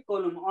प्रत्येक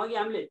कलममा। अघि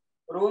हामीले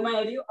रोमा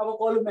हेर्यो अब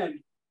कलममा हेर्ने।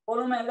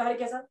 कलममा हेर्दाखेरि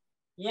के छ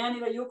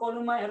यहाँनिर यो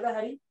कलममा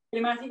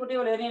हेर्दाखेरि माथिको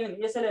टेबल हेर्ने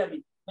यसैले हेर्ने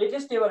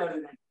लेटेस्ट टेबल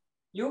हेर्ने।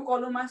 यो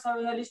कलममा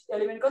सबैभन्दा लिस्ट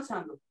एलिमेन्ट कति छ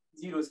हाम्रो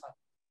 0 छ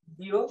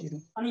 0।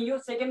 अनि यो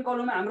सेकेन्ड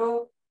कलममा हाम्रो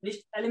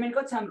लिस्ट एलिमेन्ट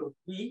कति छ हाम्रो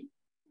b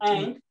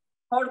एन्ड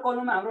थर्ड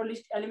कलममा हाम्रो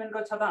लिस्ट एलिमेन्ट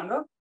कति छ त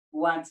हाम्रो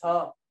 1 छ।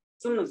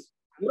 सुन्नुस्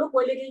हाम्रो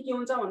कहिलेकाहीँ के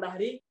हुन्छ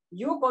भन्दाखेरि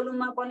यो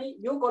कलममा पनि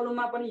यो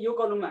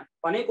कलममा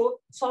भनेको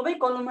सबै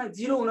कलममा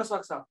 0 हुन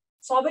सक्छ।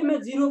 सबैमा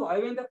 0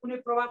 भयो भने त कुनै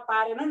प्रभाव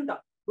पारेन नि त।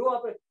 यो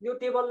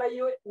टेबललाई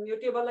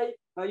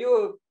यो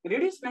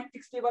रिड्युस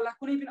म्याट्रिक्स टेबललाई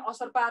कुनै पनि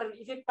असर पारेन,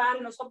 इफेक्ट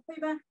पारेन।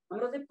 सबैमा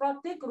हाम्रो चाहिँ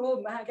प्रत्येक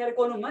रोमा के अरे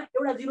कलममा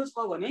एउटा 0 छ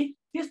भने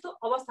त्यस्तो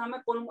अवस्थामा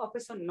कलम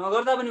अपरेसन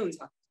नगर्दा पनि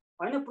हुन्छ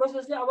हैन।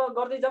 प्रोसेसले अब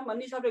गर्दै जाऊँ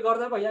भन्ने हिसाबले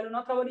गर्दा भइहाल्यो।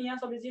 नत्र भने यहाँ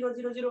सबै 0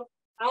 0 0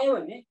 आयो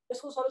भने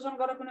यसको सल्युसन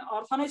गर्न कुनै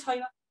अर्थ नै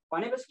छैन।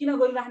 भनेपछि किन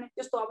गरिराख्ने।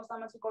 त्यस्तो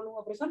अवस्थामा चाहिँ कलम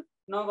अपरेसन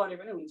नगरे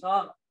पनि हुन्छ।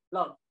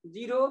 ल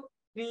 0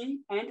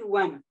 3 एन्ड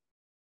 1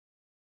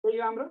 त्यही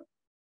हो हाम्रो।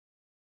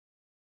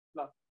 ल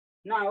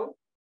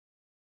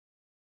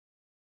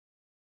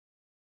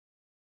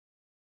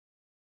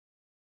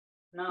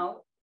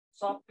now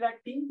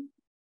subtracting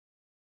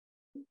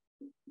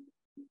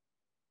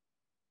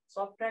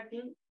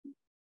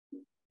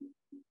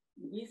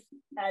this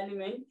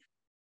element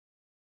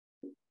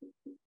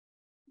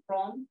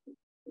from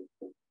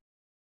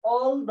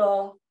all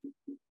the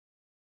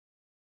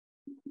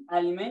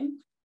elements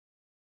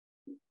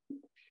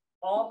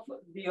of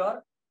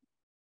their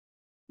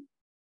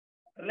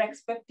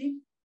respective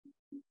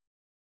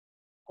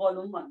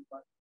column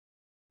भन्नुपर्छ।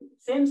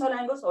 सेम छ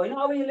ल्याङ्ग्वेज होइन।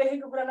 अब यो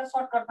लेखेको कुरालाई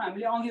सर्टकटमा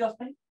हामीले अघि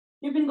जस्तै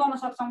के पनि गर्न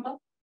सक्छौँ त।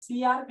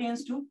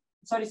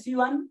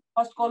 C1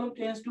 फर्स्ट कलम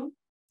टेन्स टु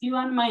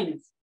C1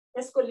 माइनस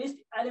यसको लिस्ट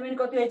एलिमेन्ट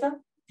कति रहेछ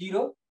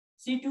 0।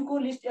 C2 को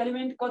लिस्ट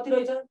एलिमेन्ट कति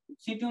रहेछ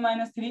C2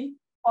 माइनस 3।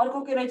 अर्को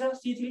के रहेछ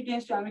C3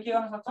 टेन्स टु हामी के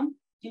गर्न सक्छौँ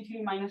C3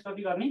 माइनस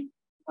कति गर्ने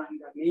 1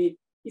 गर्ने।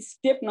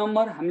 स्टेप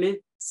नम्बर हामीले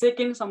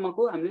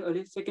सेकेन्डसम्मको हामीले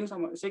अहिले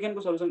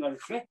सेकेन्डको सल्युसन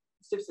गर्दैछौँ के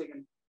स्टेप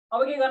 2।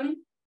 अब के गर्ने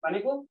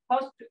भनेको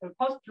फर्स्ट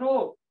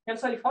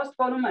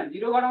कलममा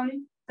 0 घटाउने,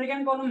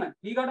 सेकेन्ड कलममा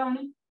 3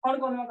 घटाउने, थर्ड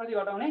कलममा कति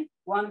घटाउने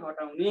 1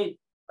 घटाउने।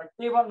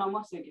 टेबल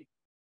नम्बर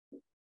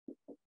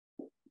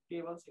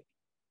 2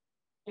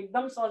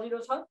 एकदम सजिलो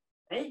छ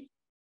है।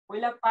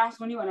 पहिला पास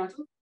हुने भनेको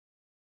छु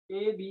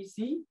ABC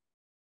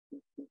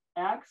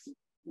X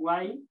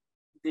Y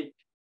Z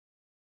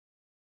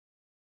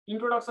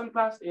introduction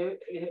class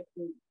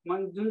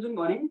जुन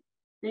भने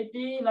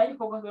त्यतिलाई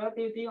फोकस गरेर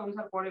त्यति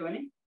अनुसार पढ्यो भने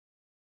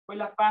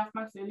पहिला पास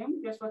मार्क्स ल्याउँ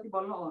त्यसपछि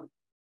बल्ल अरु।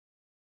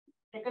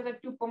 एकैचोटि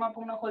टुप्पोमा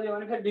पुग्न खोज्यो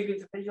भने फेरि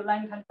बिग्रिन्छ। फेरि यो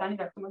लाइन खाली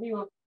तानिराख्छु मैले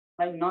यो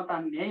लाइन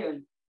नतान्ने है।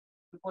 अहिले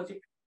पछि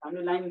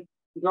हामीले लाइन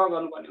ड्र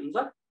गर्नुपर्ने हुन्छ।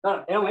 ल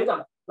हेरौँ है त।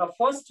 ल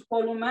फर्स्ट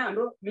कलममा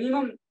हाम्रो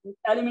मिनिमम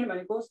एलिमेन्ट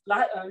भनेको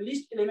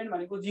लिस्ट एलिमेन्ट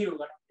भनेको 0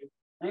 घटाउने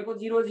भनेको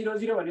 0 0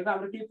 0 भनेको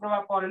हाम्रो के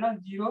प्रभाव परेन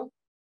 0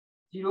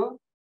 0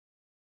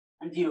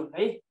 0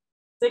 है।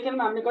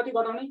 सेकेन्डमा हामीले कति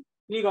घटाउने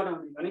 3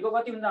 घटाउने भनेको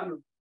कति हुन्छ हाम्रो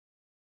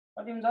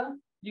कति हुन्छ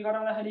 3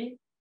 घटाउँदाखेरि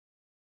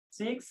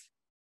 6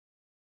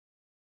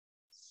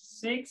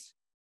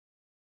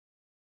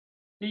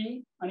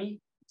 3 अनि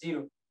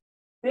 0।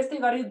 त्यस्तै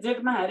गरी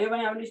जेडमा हेर्यो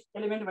भने अब लिस्ट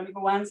एलिमेन्ट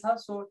भनेको 1 छ।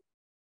 सो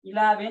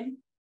 11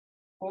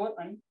 4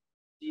 अनि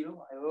 0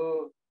 भयो।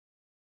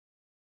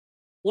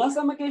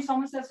 यहाँसम्म केही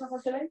समस्या छ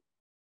कसैलाई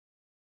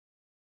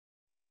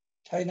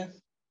छैन है।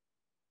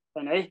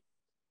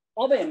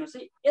 अब हेर्नुहोस्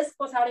है यस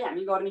पछाडि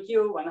हामी गर्ने के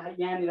हो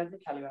भन्दाखेरि यहाँनिर चाहिँ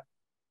ख्याल गर्नु।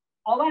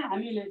 अब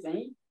हामीले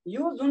चाहिँ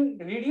यो जुन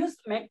रिड्युस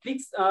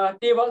मैट्रिक्स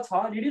टेबल छ,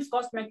 रिड्युस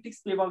कस्ट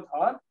मैट्रिक्स टेबल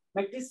छ,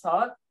 मैट्रिक्स छ,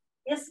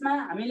 यसमा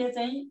हामीले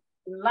चाहिँ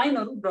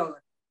लाइनहरु ड्रा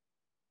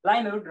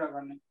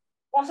गर्ने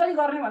कसरी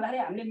गर्ने भन्दाखेरि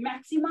हामीले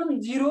म्याक्सिमम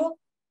 0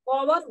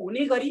 कभर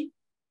हुने गरी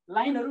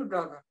लाइनहरु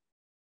ड्रा गर्ने,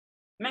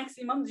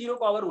 म्याक्सिमम 0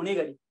 कभर हुने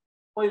गरी।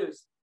 पहिलो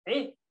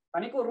है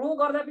भनेको रो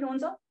गर्दा पनि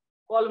हुन्छ,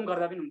 कलम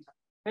गर्दा पनि हुन्छ।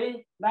 फेरि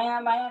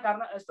दायाँ बायाँ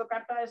गर्न यस्तो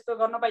काट्टा यस्तो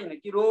गर्न पाइदैन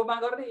कि रोमा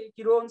गर्ने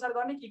कि रो अनुसार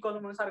गर्ने कि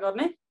कलम अनुसार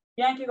गर्ने।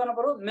 यहाँ के गर्नु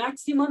पर्यो,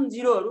 म्याक्सिमम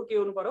 0हरु के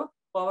हुनु पर्यो,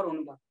 कभर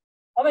हुनु पर्यो।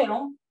 अब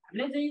हेरौँ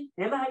हामीले चाहिँ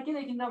हेर्दाखेरि के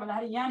देखिन्छ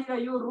भन्दाखेरि यहाँनिर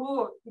यो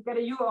रो के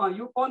अरे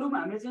यो कलम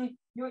हामीले चाहिँ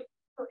यो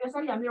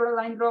यसरी हामीले एउटा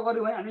लाइन ड्रा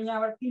गर्यौँ भने हामीले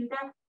यहाँबाट 3टा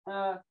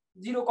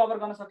 0 कभर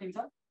गर्न सकिन्छ।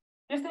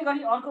 त्यस्तै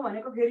गरी अर्को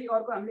भनेको फेरि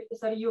अर्को हामीले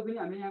यसरी यो पनि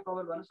हामीले यहाँ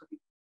कभर गर्न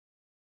सकिन्छ।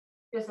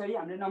 त्यसरी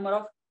हामीले नम्बर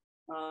अफ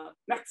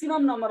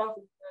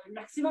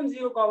म्याक्सिमम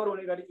 0 कभर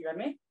हुने गरी के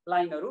गर्ने,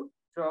 लाइनहरु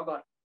ड्रा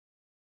गर्ने।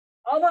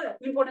 अब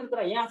इम्पोर्टेन्ट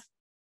कुरा यहाँ छ।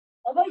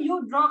 अब यो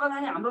ड्रा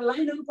गर्दाखेरि हाम्रो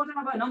लाइनहरु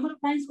कतिवटा भयो, नम्बर अफ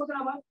लाइन्स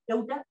कतिवटा भयो,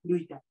 एउटा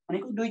दुईटा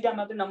भनेको दुईटा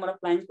मात्रै नम्बर अफ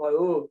लाइन्स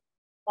भयो।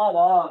 अब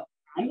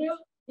हाम्रो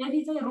यदि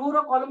चाहिँ रो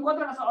र कलम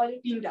कतिवटा छ, अहिले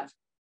 3टा छ।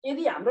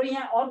 यदि हाम्रो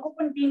यहाँ अर्को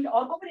पनि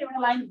एउटा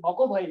लाइन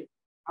भएको भए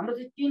हाम्रो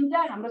चाहिँ 3टा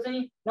हाम्रो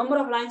चाहिँ नम्बर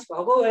अफ लाइन्स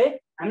भएको भए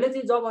हामीले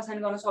चाहिँ जब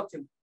असाइन गर्न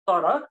सक्छौँ।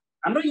 तर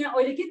हाम्रो यहाँ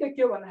अहिले के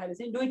देखियो भन्दाखेरि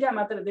चाहिँ दुईटा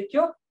मात्र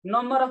देखियो,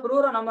 नम्बर अफ रो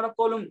र नम्बर अफ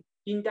कलम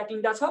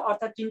 3टा छ,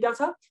 अर्थात् 3टा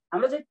छ।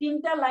 हाम्रो चाहिँ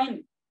 3टा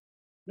लाइन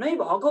नै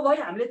भएको भए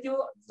हामीले त्यो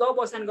जब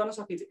असाइन गर्न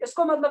सकिन्छ।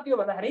 यसको मतलब के हो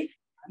भन्दाखेरि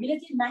हामीले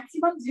चाहिँ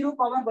म्याक्सिमम 0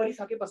 कभर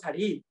गरिसके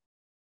पछाडि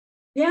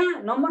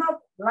त्यहाँ नम्बर अफ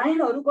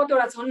लाइनहरु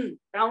कतिवटा छन्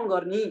काउन्ट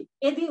गर्ने।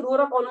 यदि रो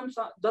र कलम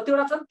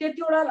जतिवटा छन्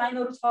त्यतिवटा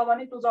लाइनहरु छ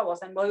भने त्यो जब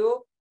असाइन भयो,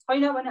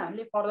 छैन भने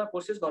हामीले फर्दर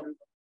प्रोसेस गर्नु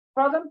पर्छ।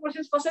 फर्दर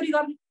प्रोसेस कसरी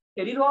गर्ने,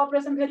 फेरि रो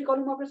अपरेसन फेरि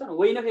कलम अपरेसन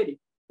होइन, फेरि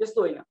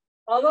त्यस्तो होइन।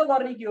 अब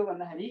गर्ने के हो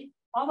भन्दाखेरि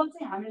अब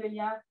चाहिँ हामीले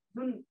यहाँ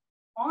जुन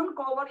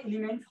अनकभर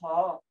एलिमेन्ट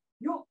छ,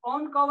 यो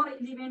अनकभर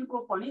एलिमेन्टको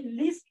पनि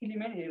लिस्ट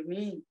एलिमेन्ट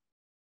हेर्ने।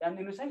 ध्यान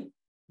दिनुस् है,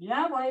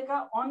 यहाँ भएका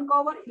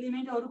अनकभर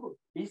एलिमेन्टहरुको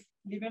लिस्ट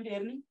एलिमेन्ट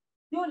हेर्ने।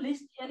 त्यो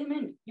लिस्ट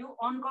एलिमेन्ट यो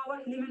अनकभर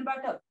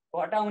एलिमेन्टबाट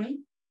घटाउने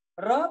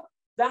र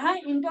जहाँ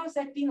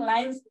इन्टरसेक्टिङ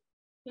लाइन्स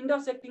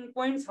इन्टरसेक्टिङ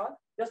पोइन्ट छ,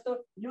 जस्तो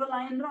यो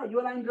लाइन र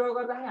यो लाइन ड्रा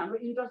गर्दाखेरि हाम्रो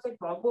इन्टरसेक्ट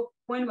भएको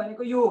पोइन्ट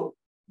भनेको यो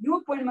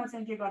पोइन्टमा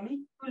चाहिँ के गर्ने,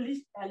 त्यो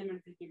लिस्ट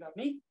एलिमेन्ट चाहिँ के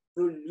गर्ने,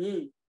 जोड्ने।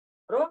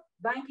 र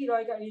बाँकी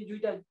रहेका यी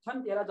दुईटा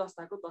छन् त्यसलाई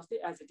जस्ताको तस्तै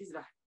एज इट इज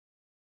राख्ने।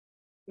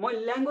 म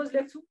ल्याङ्ग्वेज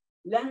लेख्छु,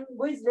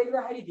 ल्याङ्ग्वेज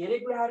लेख्दाखेरि धेरै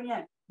कुराहरू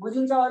यहाँ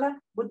बुझिन्छ होला,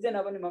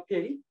 बुझ्दैन भने म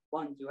फेरि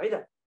भन्छु है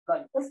त।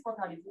 यस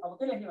पछाडि अब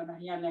के लेख्ने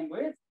भन्दाखेरि यहाँ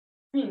language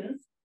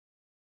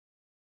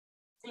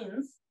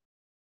since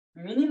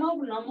minimum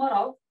number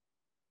of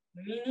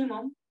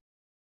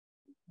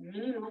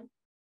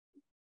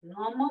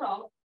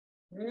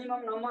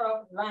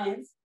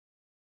lines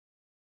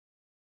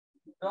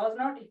does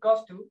not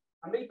equals to,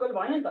 हाम्रो इक्वल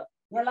भएन नि त,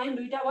 यहाँ लाइन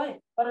दुईटा भए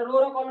तर रो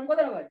र कलम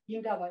कतिवटा भयो,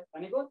 3टा भयो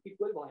भनेको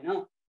इक्वल भएन।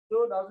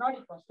 So does not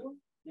equals to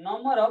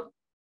number of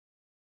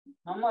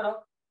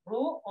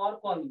row or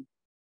कलम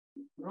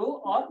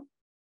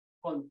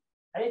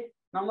है,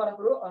 नम्बर अफ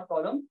रो अर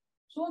कलम।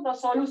 सो द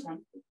सल्युसन,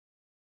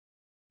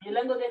 यो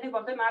ल्याङ्ग्वेज लेख्नै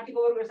पर्छ, माथिको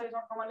ओरको यसरी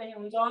सर्टमा लेख्ने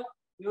हुन्छ,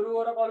 यो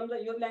रो र कलम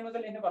चाहिँ यो ल्याङ्ग्वेज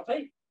लेख्नु पर्छ है।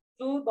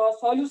 So the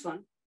solution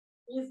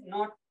is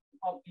not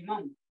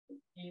optimum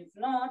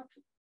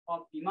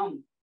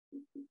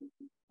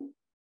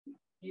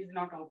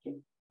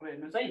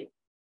हेर्नुहोस् है,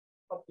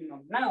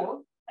 अप्टिमम न हो।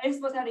 यस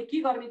पछाडि के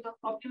गर्ने त,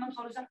 अप्टिमम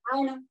सल्युसन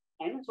आएन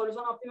हैन,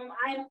 सल्युसन अप्टिमम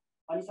आएन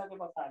भनिसके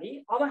पछाडि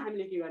अब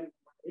हामीले के गर्ने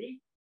भन्दाखेरि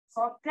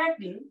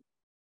सबट्र्याक्टिङ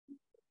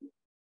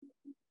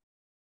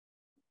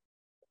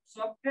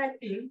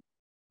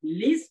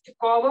लिस्ट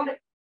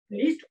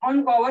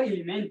अनकभर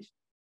एलिमेन्ट।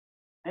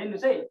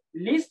 हेर्नुहोस् है,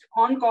 लिस्ट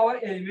अनकभर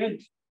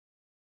एलिमेन्ट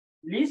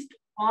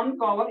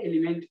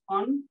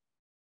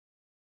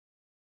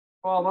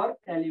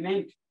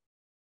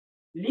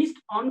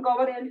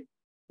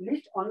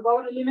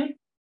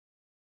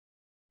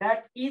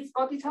that is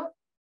कति छ,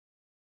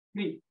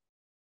 3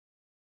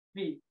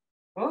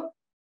 हो।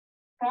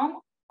 from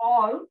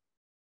all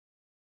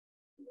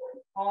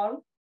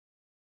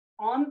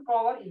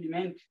uncover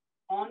element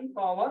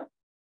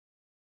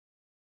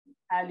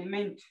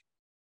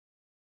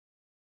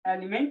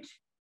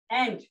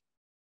and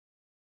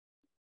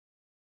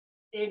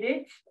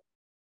added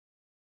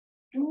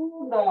to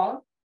the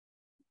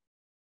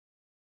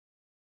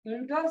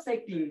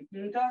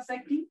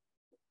intersecting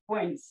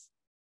point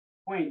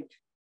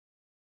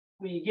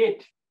we get।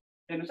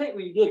 हेर्नुहोस् है,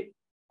 we get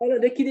अहिले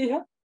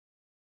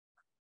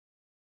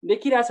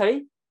देखिरहेछ है,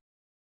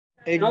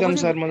 एकदम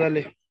सर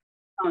मजाले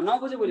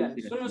नबुझे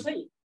भइहाल्छ। सुन्नुहोस् है,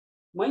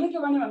 मैले के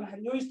भने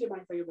भन्दाखेरि यो स्टेप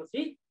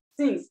आइसकेपछि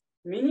since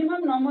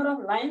minimum number of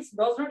lines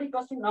does not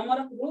equals to number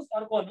of rose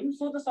or कलम,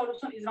 so the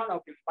solution is not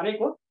optimum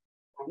भनेको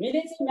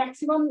हामीले चाहिँ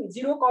म्याक्सिमम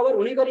 0 कभर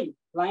हुने गरी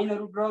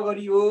लाइनहरु ड्रा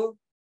गरियो।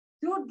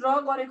 त्यो ड्रा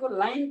गरेको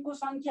लाइनको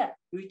संख्या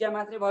दुईटा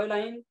मात्रै भयो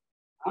लाइन।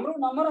 हाम्रो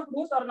number of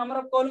rose or number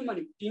of कलम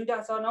भने 3टा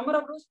छ। Number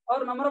of rose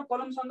or number of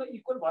कलम सँग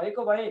इक्वल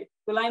भएको भए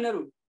त्यो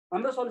लाइनहरु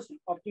हाम्रो सल्युसन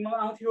अप्टिमम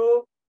आउँथ्यो।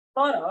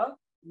 तर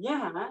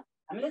यहाँ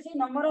हामीले चाहिँ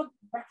number of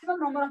maximum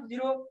number of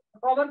zero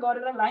cover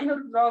गरेर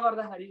लाइनहरू ड्र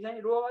गर्दाखेरि चाहिँ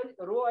रो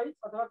वाइज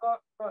अथवा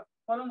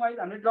कलम वाइज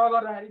हामीले ड्र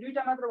गर्दाखेरि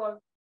दुईटा मात्र भयो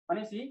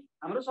भनेपछि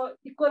हाम्रो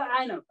इक्वल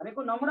आएन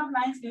भनेको number of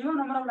lines minimum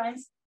number of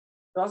lines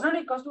does not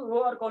equals to row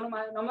or कलम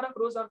आयो नम्बर अफ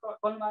रोज अर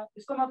कलम आयो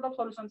यसको मतलब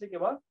सल्युसन चाहिँ के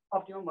भयो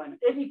अप्टिमम भएन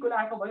यदि इक्वल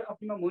आएको भए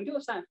अप्टिमम हुन्थ्यो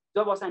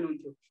जब असाइन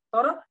हुन्थ्यो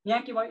तर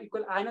यहाँ के भयो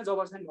इक्वल आएन जब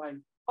असाइन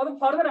भएन अब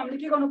फर्दर हामीले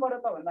के गर्नु पर्यो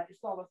त भन्दा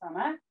यस्तो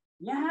अवस्थामा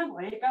यहाँ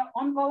भएका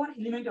अनकभर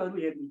इलिमेन्टहरू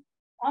हेर्ने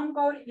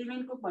अनकभर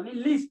इलिमेन्टको भन्ने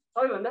लिस्ट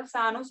सबैभन्दा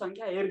सानो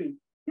सङ्ख्या हेर्ने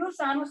त्यो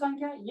सानो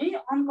सङ्ख्या यही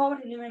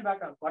अनकभर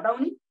इलिमेन्टबाट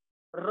घटाउने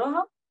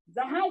र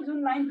जहाँ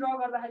जुन लाइन ड्र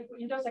गर्दाखेरिको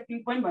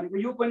इन्टरसेक्टिङ पोइन्ट भनेको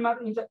यो पोइन्टमा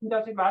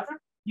इन्टरसेक्ट भएको छ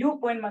यो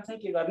पोइन्टमा चाहिँ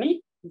के गर्ने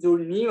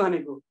जोड्ने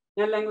भनेको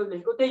यहाँ ल्याङ्ग्वेज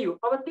लेखेको त्यही हो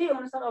अब त्यही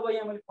अनुसार अब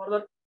यहाँ मैले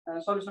फर्दर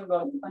सल्युसन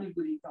गर्नु अनि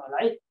बुझिन्छ होला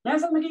है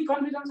यहाँसम्म केही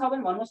कन्फ्युजन छ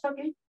भने भन्नुहोस् त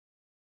केही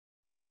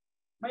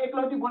म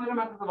एकलौटी बोलेर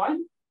मात्र त भयो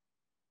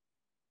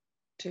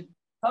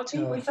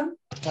केही क्वेसन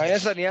छैन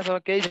सर यहाँसम्म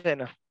केही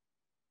छैन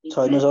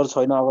छैन सर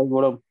छैन अगाडि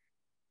बढौँ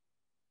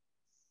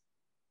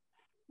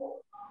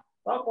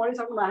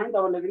पढिसक्नु भएको नि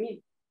तपाईँले पनि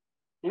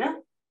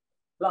होइन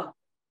ल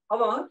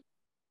अब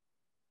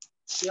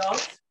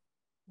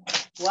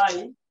x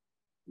Y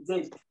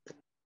Z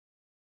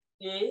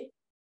A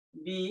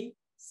B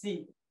C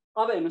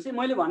अब हेर्नुहोस् है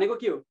मैले भनेको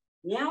के हो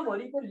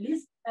यहाँभरिको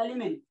लिस्ट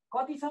एलिमेन्ट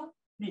कति छ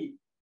 3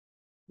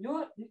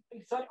 यो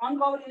सरी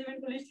अनकभर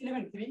इलिमेन्टको लिस्ट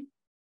एलिमेन्ट 3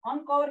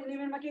 अनकभर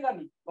इलिमेन्टमा के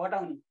गर्ने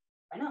घटाउने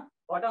हैन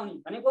घटाउने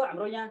भनेको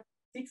हाम्रो यहाँ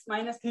 6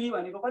 - 3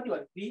 भनेको कति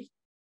भयो 3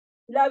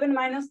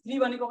 11 - 3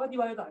 भनेको कति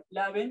भयो त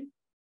 11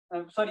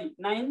 सरी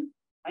 9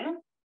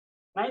 हैन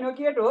 9 हो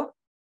कि 8 हो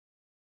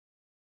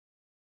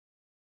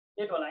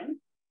 8 होला हैन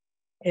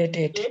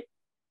 8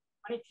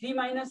 अनि 3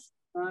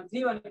 -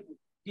 3 भनेको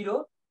 0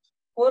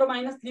 4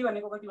 - 3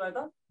 भनेको कति भयो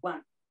त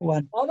 1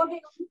 अब के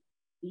गर्नु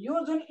यो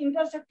जुन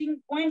इन्टरसेक्टिङ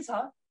पोइन्ट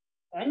छ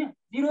हैन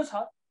 0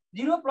 छ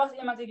 0 प्लस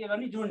एमा चाहिँ के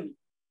गर्ने जोड्ने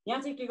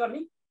यहाँ चाहिँ के गर्ने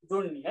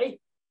जोड्ने है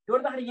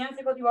जोड्दाखेरि यहाँ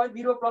चाहिँ कति भयो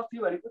 0 +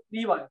 3 भनेको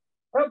 3 भयो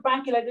र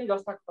बाँकीलाई चाहिँ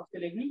जस्ताको तस्तै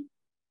लेख्ने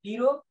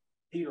 0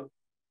 0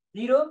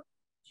 0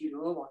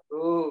 0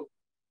 भयो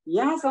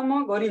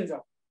यहाँसम्म गरिन्छ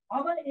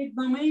अब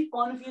एकदमै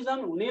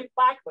कन्फ्युजन हुने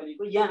पार्ट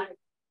भनेको यहाँ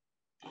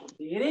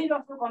धेरै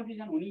जस्तो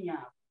कन्फ्युजन हुने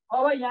यहाँ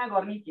अब यहाँ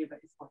गर्ने के त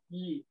यसको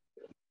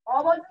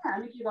अब चाहिँ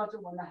हामी के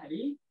गर्छौँ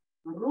भन्दाखेरि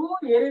रो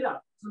हेरेर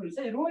सुन्नुहोस्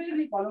है रो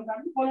हेर्ने कलम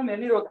काट्ने कलम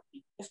हेर्ने रो काट्ने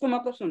यसको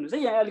मतलब सुन्नुहोस् है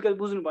यहाँ अलिकति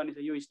बुझ्नुपर्ने छ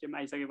यो स्टेपमा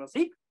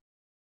आइसकेपछि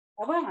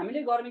अब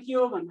हामीले गर्ने के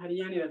हो भन्दाखेरि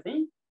यहाँनिर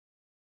चाहिँ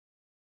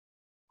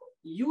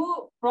यो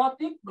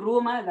प्रत्येक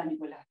रोमा जाने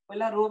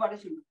पहिला रोबाट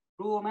सुन्नु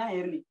रोमा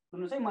हेर्ने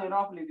सुन्नुहोस् है मैले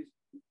रफ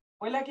लेख्दैछु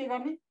पहिला के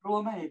गर्ने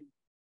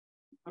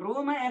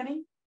रोमा हेर्ने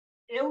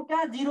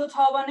एउटा 0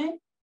 छ भने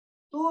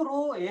त्यो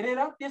रो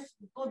हेरेर त्यो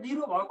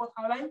 0 भएको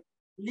ठाउँलाई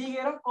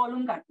लिगेर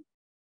कलम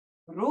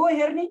काट्ने रो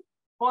हेर्ने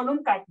कलम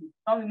काट्ने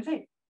सम्झिनुहोस् है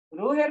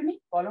रो हेर्ने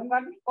कलम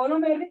काट्ने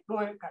कलम हेर्ने रो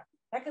काट्ने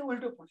ठ्याक्कै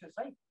उल्टो प्रोसेस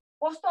है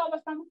कस्तो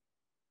अवस्थामा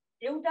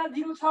एउटा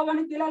 0 छ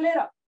भने त्यसलाई लिएर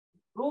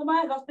रोमा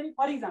जस्तै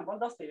फर इक्जाम्पल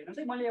जस्तै हेर्नुहोस्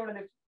है मैले एउटा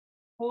लेख्छु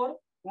 4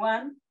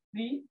 1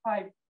 3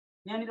 5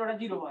 यहाँनिर एउटा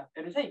 0 भयो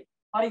हेर्नुहोस् है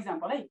फर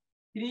इक्जाम्पल है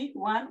 3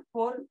 1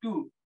 4 2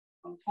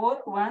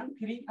 4 1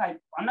 3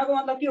 5 भन्नको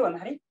मतलब के हो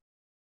भन्दाखेरि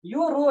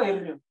यो रो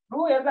हेर्नु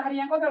रो हेर्दाखेरि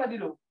यहाँ कतिवटा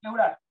 0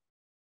 एउटा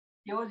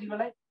यो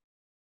 0लाई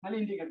मैले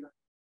इन्डिकेट गरेँ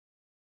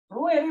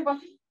रो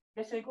हेरेपछि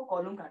त्यसैको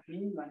कलम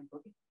काट्ने भनेको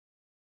कि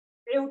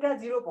एउटा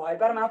 0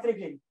 भएपर मात्रै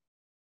फेरि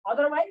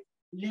अदरवाइज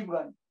लिभ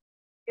गर्ने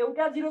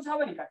एउटा 0 छ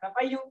भने काट्न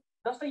पाइयो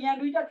जस्तो यहाँ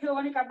दुईटा थियो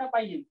भने काट्न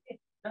पाइएन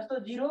जस्तो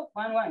 0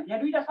 1 1 यहाँ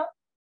दुईटा छ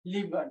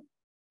लिभ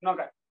गर्ने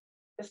नकाट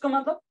यसको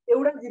मतलब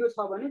एउटा 0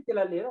 छ भने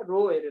त्यसलाई लिएर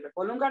रो हेरेर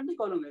कलम काट्ने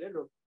कलम हेरेर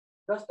रो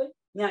जस्तै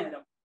यहाँ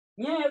हेरौँ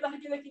यहाँ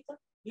हेर्दाखेरि के देखिन्छ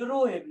यो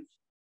रो हेर्नुहोस्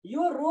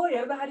यो रो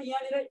हेर्दाखेरि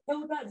यहाँनिर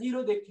एउटा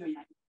 0 देख्थ्यो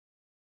यहाँ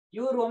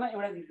यो रोमा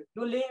एउटा 0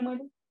 यो लिएँ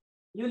मैले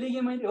यो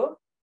लिएँ मैले हो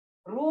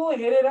रो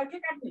हेरेर के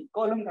काट्ने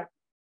कलम काट्ने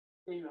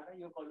त्यही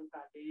भएर यो कलम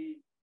काटेँ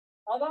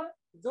अब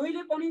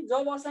जहिले पनि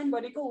जब असाइन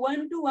भनेको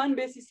 1 to 1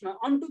 बेसिसमा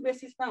अन टु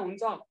बेसिसमा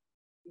हुन्छ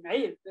है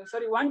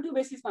सरी 1 to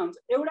बेसिसमा हुन्छ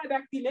एउटा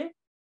व्यक्तिले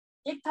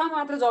एक ठाउँ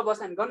मात्र जब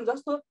असाइन गर्नु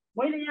जस्तो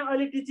मैले यहाँ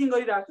अहिले टिचिङ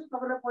गरिरहेको छु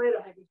तपाईँलाई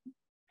पढाइरहेको छु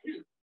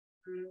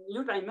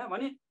यो टाइममा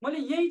भने मैले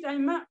यही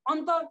टाइममा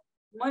अन्त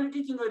मैले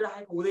टिचिङ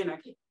गरिरहेको हुँदैन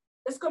कि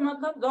यसको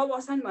मतलब जब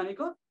असाइन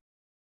भनेको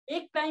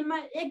एक टाइममा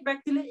एक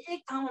व्यक्तिले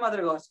एक ठाउँमा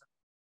मात्र गर्छ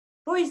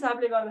त्यो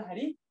हिसाबले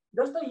गर्दाखेरि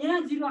जस्तो यहाँ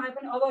 0 आए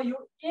पनि अब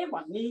यो ए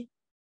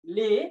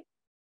भन्नेले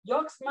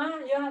यक्समा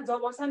यहाँ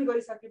जब असाइन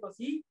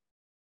गरिसकेपछि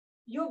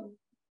यो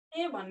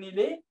ए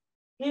भन्नेले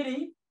फेरि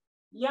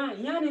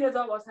यहाँनिर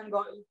जब असाइन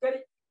के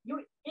अरे यो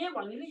ए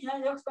भन्नेले यहाँ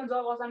यक्समा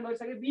जब असाइन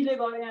गरिसके बीले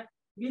गएर यहाँ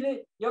बीले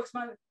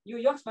यक्समा यो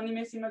यक्स भन्ने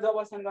मेसिनमा जब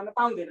असाइन गर्न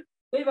पाउँदैन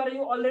त्यही भएर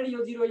यो अलरेडी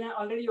यो 0 यहाँ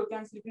अलरेडी यो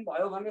क्यान्सल पनि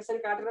भयो भनेर यसरी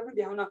काटेर पनि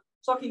देखाउन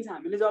सकिन्छ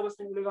हामीले जब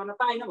असाइन गर्न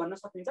पाएन भन्न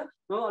सकिन्छ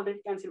न अलरेडी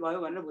क्यान्सल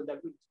भयो भनेर बुझ्दा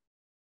पनि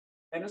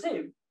हेर्नुहोस्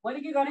है मैले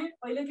के गरेँ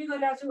अहिले के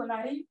गरिरहेको छु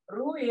भन्दाखेरि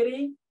रो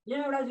हेरेँ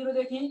यहाँ एउटा 0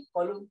 देखेँ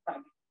कलम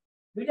काटेँ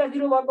दुईटा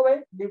 0 भएको भए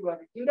लिभ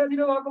गर्ने तीनटा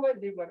 0 भएको भए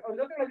लिभ गर्ने अब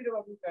जतिवटा 0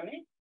 भएको भने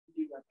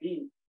लिभ गर्ने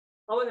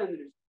अब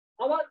जान्नुहोस्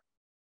अब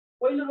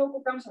पहिलो रोको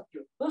काम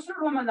सक्यो। दोस्रो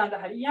रोमा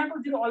जाँदाखेरि यहाँको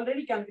 0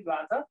 अलरेडी क्यान्सल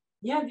भएको छ,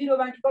 यहाँ 0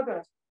 बाँकी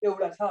कतिवटा छ?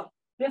 एउटा छ।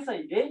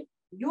 त्यसैले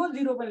यो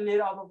 0 पनि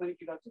लिएर अब पनि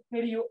के गर्छु,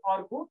 फेरि यो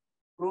अर्को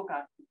रो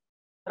काट्छु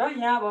र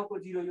यहाँ भएको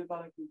 0 यो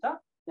तल के हुन्छ,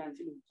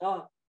 क्यान्सल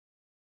हुन्छ।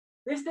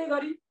 त्यस्तै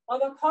गरी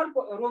अब थर्ड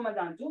रोमा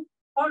जान्छु।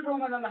 थर्ड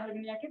रोमा जाँदाखेरि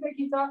पनि यहाँ के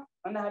देखिन्छ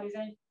भन्दाखेरि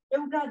चाहिँ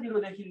एउटा 0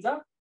 देखिन्छ।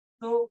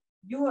 सो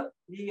यो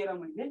लिएर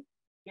मैले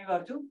के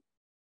गर्छु,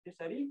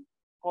 त्यसरी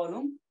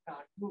कलम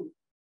काट्छु।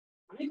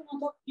 भनेको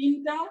मतलब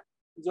 3टा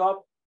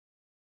जब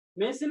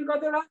मेसिन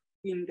कतिवटा?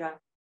 3टा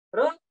र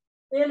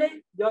एले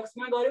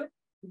एक्समा गर्यो,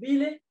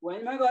 बीले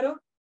वाइमा गर्यो,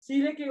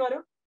 सीले के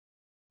गर्यो?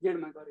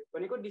 जेडमा गर्यो।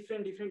 भनेको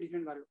डिफ्रेन्ट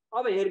गर्यो।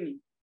 अब हेर्ने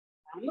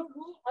हाम्रो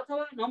रो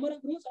अथवा नम्बर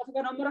अफ रोज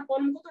अथवा नम्बर अफ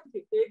कलम कति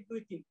थियो? 1 2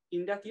 3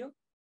 3टा थियो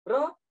र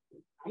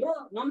हाम्रो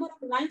नम्बर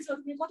अफ लाइन्स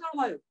कतिवटा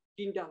भयो?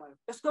 3टा भयो।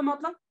 यसको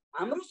मतलब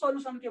हाम्रो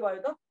सल्युसन के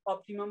भयो त?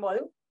 अप्टिमम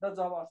भयो र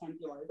जब असाइन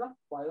के भयो त?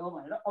 भयो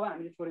भनेर अब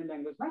हामीले छोरी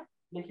ल्याङ्ग्वेजमा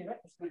लेखेर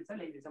यसको एन्सर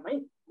लेख्दैछौँ है।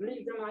 हामीले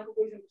एक्जाममा आएको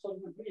क्वेसनको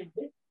सल्युसन पनि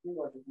हामीले यो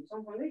गर्दैछौँ।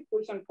 सँगसँगै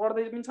क्वेसन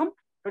पढ्दै पनि छौँ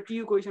र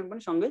टियु क्वेसन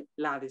पनि सँगै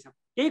लाँदैछौँ।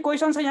 केही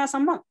क्वेसन छ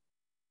यहाँसम्म?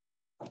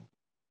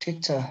 ठीक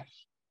छ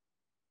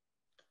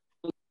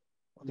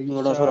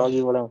सर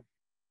अघि बढाउँ।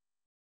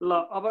 ल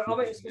अब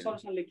यसको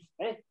सल्युसन लेख्छौँ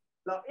है।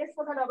 ल यस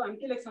पछाडि अब हामी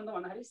के लेख्छौँ त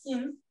भन्दाखेरि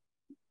सिन्स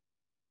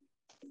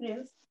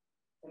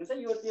हेर्नुहोस् है,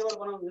 यो टेबल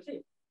बनाउनुहोस् है।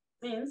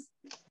 सिन्स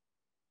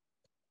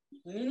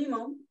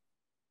मिनिमम,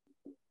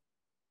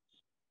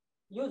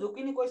 यो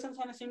झुक्किने क्वेसन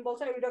छैन, सिम्पल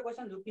छ। एउटा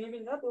क्वेसन झुक्किने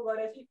पनि छ, त्यो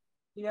गरेपछि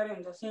क्लियरै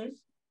हुन्छ। Since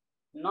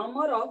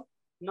number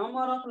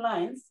of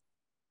lines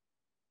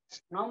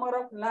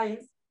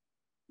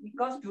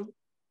equals to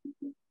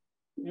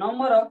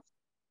number of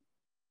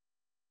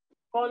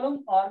कलम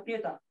और के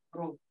त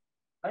रो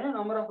हैन,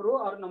 नम्बर अफ रो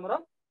और नम्बर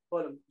अफ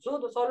कलम। So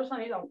the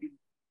solution is optimum.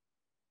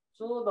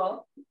 So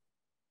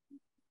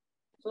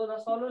the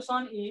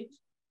solution is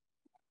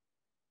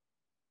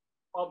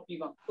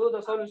optimum. So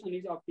the solution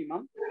is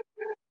optimum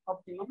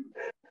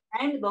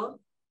and the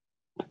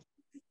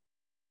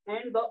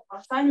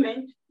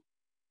assignment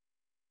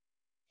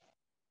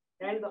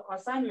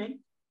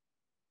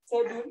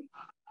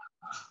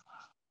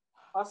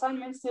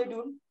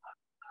schedule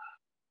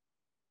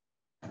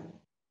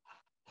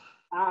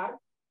are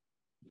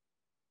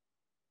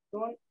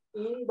shown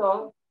in the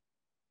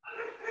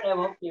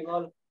above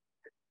table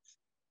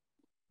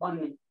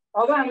भन्ने।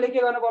 अब हामीले के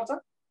गर्नुपर्छ?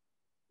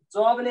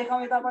 जब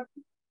लेखौँ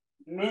यतापट्टि,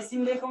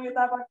 मेसिन लेखौँ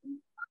यतापट्टि,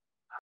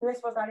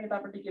 त्यस पछाडि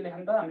यतापट्टि के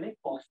लेखौँ त? हामीले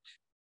कस्ट।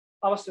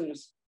 अब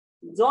सुन्नुहोस्,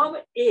 जब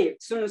ए,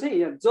 सुन्नुहोस् है,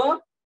 यहाँ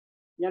जब,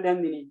 यहाँ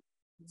ध्यान दिने,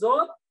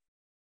 जब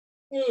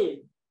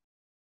ए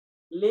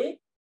ले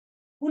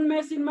कुन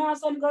मेसिनमा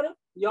असाइन गर्यो?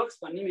 यक्स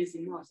भन्ने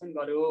मेसिनमा असाइन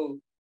गर्यो।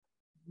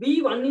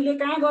 बी भन्नेले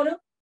कहाँ गर्यो?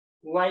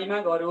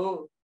 वाइमा गर्यो।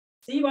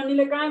 सी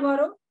भन्नेले कहाँ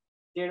गर्यो?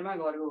 जेडमा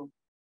गर्यो।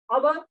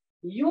 अब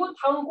यो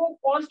ठाउँको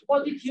कस्ट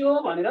कति थियो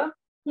भनेर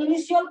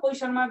इनिशियल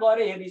क्वेसनमा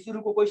गरे हेर्ने,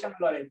 सुरुको क्वेसनमा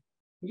गरे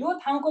यो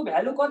ठाउँको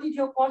भ्यालु कति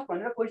थियो कस्ट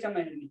भनेर क्वेसनमा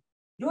हेर्ने,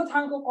 यो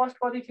ठाउँको कस्ट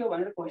कति थियो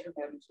भनेर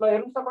क्वेसनमा हेर्नुहोस्। ल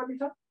हेर्नुहोस् त कति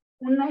छ?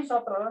 19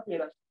 17 र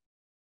 13 छ।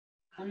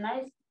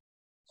 19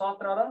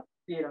 17 र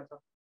 13 छ।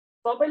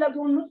 सबैलाई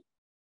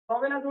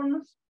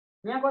जोड्नुहोस्।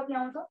 यहाँ कति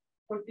आउँछ?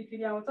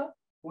 43 आउँछ।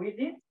 With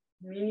is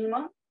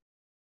minimum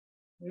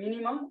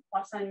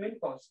assignment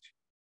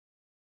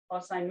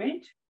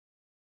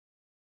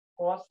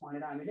cost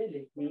भनेर हामीले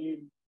लेख्ने।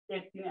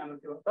 यति नै हाम्रो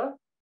त्यो त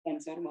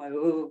एन्सर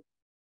भयो।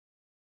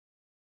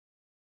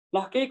 ल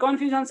केही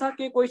कन्फ्युजन छ,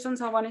 केही क्वेसन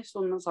छ भने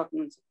सोध्न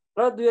सक्नुहुन्छ।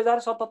 र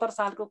 2077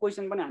 सालको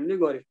क्वेसन पनि हामीले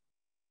गर्यौँ।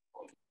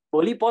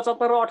 भोलि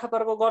 75 र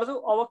 78 को गर्छौँ,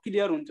 अब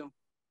क्लियर हुन्छौँ।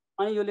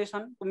 अनि यो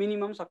लेसनको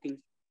मिनिमम सकिन्छ।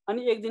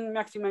 अनि एक दिन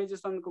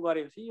म्याक्सिमाइजेसनको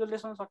गरेपछि यो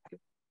लेसन सक्यो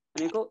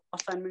भनेको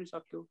असाइनमेन्ट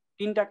सक्यो।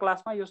 3टा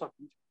क्लासमा यो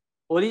सकिन्छ।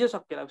 भोलि जो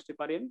सकिएला उस्तै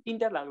पर्यो नि,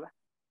 3टा लाग्ला।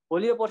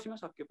 भोलि यो पर्सिमा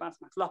सक्यो 5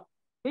 मार्क्स। ल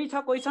केही छ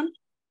क्वेसन?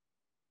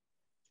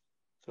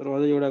 सर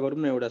अझै एउटा गरौँ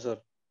न एउटा सर।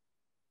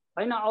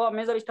 हैन अब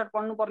मेजर स्टार्ट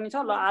पढ्नु पर्ने छ।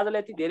 ल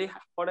आजलाई यति धेरै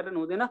पढेर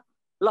हुँदैन।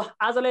 ल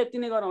आजलाई यति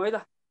नै गरौँ है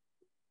त।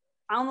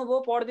 आउनुभयो,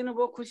 पढिदिनु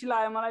भयो, खुसी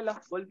लाग्यो मलाई। ल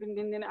भोलि पनि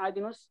दिनदिनै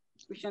आइदिनुहोस्,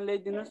 क्वेसन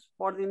ल्याइदिनुहोस्,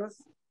 पढिदिनुहोस्।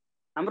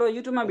 हाम्रो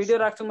युट्युबमा भिडियो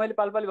राख्छु मैले,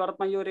 पालपाली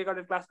भरतमा यो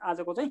रेकर्डेड क्लास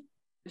आजको चाहिँ।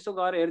 त्यसो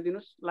गरेर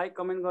हेरिदिनुहोस्, लाइक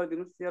कमेन्ट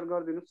गरिदिनुहोस्, सेयर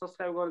गरिदिनुहोस्,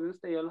 सब्सक्राइब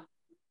गरिदिनुहोस्। त्यही हो। ल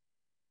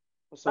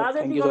आज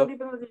यति गरौँ,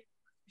 दिपेन्द्रजी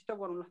स्टप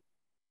गरौँ। ल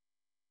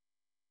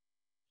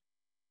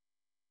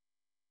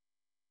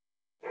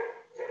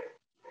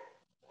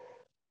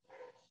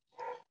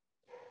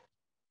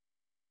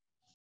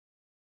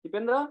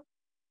दिपेन्द्र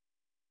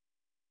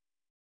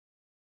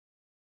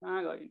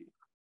कहाँ गयो नि?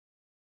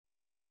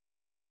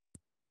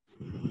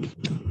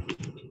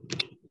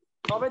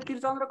 सबै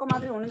तिरचन्द्रको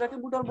मात्रै हुनुहुन्छ कि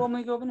बुटल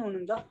बमैको पनि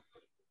हुनुहुन्छ?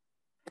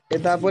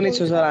 यता पनि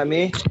छु सर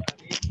हामी।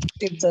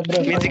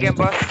 मिजी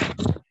क्याम्पस।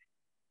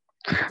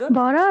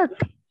 भरत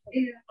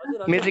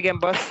मिजी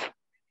क्याम्पस।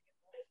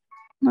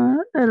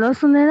 हेलो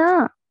सुन्दैन?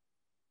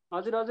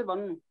 हजुर हजुर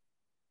भन्नु।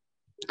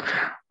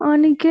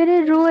 अनि के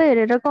अरे रो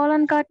हेरेर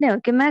कलन काट्ने हो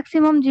कि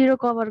म्याक्सिमम 0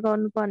 कभर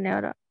गर्नुपर्ने हो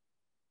र?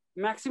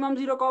 म्याक्सिमम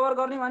 0 कभर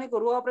गर्ने भनेको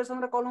रो अपरेसन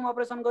र कलम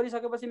अपरेसन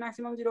गरिसकेपछि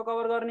म्याक्सिमम 0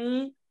 कभर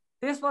गर्ने।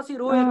 त्यसपछि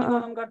रो हेर्ने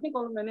कलम काट्ने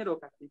कलम हेर्ने रो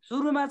काट्ने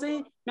सुरुमा चाहिँ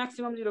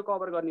म्याक्सिमम 0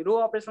 कभर गर्ने रो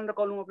अपरेसन र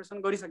कलम अपरेसन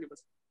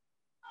गरिसकेपछि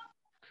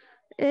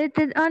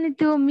अनि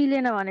त्यो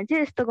मिलेन भने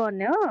चाहिँ यस्तो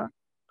गर्ने हो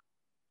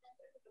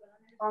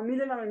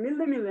मिलेन भने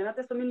मिल्दैन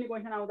त्यस्तो मिल्ने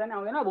क्वेसन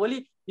आउँदैन भोलि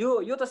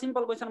यो त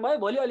सिम्पल क्वेसन भयो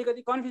भोलि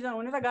अलिकति कन्फ्युजन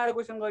हुने र गाह्रो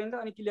क्वेसन गरिन्छ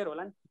अनि क्लियर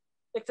होला नि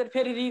एकचोटि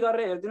फेरि रि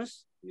गरेर हेरिदिनुस्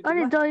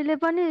अनि जहिले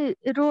पनि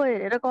रो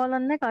हेरेर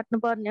कलन नै काट्नु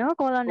पर्ने हो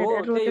कलन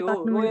हेरेर रो चाहिँ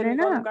काट्नु मिल्दैन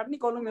कलम काट्ने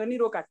कलम हेर्ने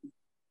रो काट्ने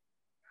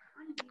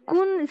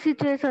कुन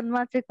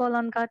सिचुएसनमा चाहिँ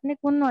कलन काट्ने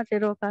कुनमा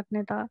चाहिँ रो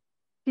काट्ने त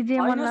कि जे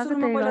मन लाग्छ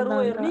त्यही पहिला रो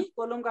गर्दा हेर्ने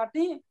कलम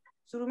काट्ने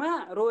सुरुमा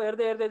रो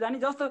हेर्दै जाने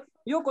जस्तो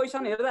यो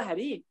क्वेसन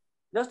हेर्दाखेरि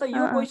जस्तो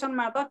यो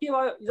क्वेसनमा त के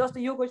भयो जस्तो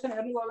यो क्वेसन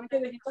हेर्नु भयो भने के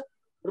देखिन्छ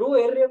रो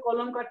हेर्ने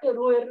कलम काट्ने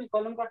रो हेर्ने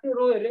कलम काट्ने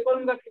रो हेर्ने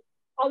कलम काट्ने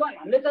अब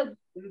हामीले त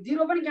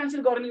 0 पनि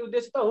क्यान्सल गर्ने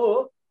उद्देश्य त हो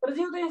तर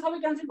 0 त यहाँ सबै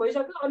क्यान्सल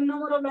भइसक्यो अनि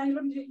नम्बर अफ लाइन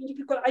पनि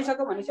इन्डिकेट गरेर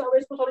आइसक्यो भनेपछि अब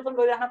यसको सल्युसन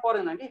गरिराख्न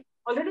परेन कि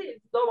अलरेडी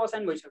जब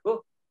असाइन भइसक्यो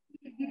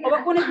अब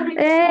कुनै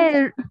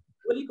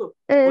भोलिको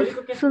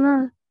के सुन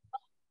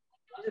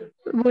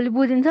भोलि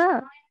बुझिन्छ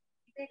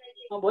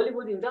भोलि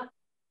बुझिन्छ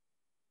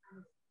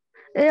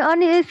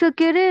अनि यसो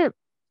के अरे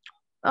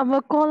अब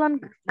कलन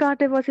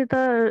काटेपछि त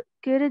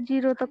के अरे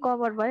 0 त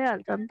कभर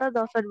भइहाल्छ नि त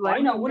जसरी भयो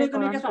हैन कुनै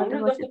केसमा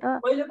हुँदैन जस्तो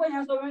अहिले पो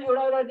यहाँ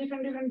सबैमा एउटा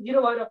डिफरेन्ट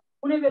 0 भएर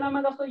कुनै बेलामा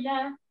जस्तो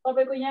यहाँ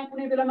तपाईको यहाँ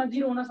कुनै बेलामा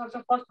 0 हुन सक्छ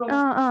फर्स्ट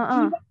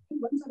प्रोग्राम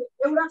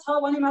एउटा छ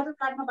भने मात्र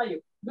काट्न पाइयो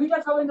दुईटा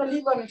छ भने त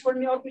लिभ गर्ने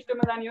छोड्ने अर्को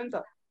स्टेपमा जाने हो नि त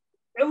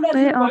एउटा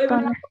 0 भयो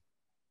भने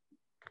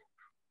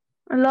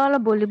ल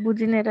भोलि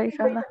बुझिने रहेछ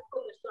ल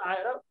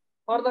आएर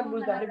फर्दर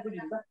बुझ्दाखेरि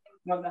बुझिन्छ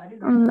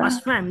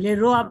फर्स्टमा हामीले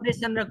रो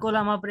अपरेसन र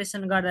कोलम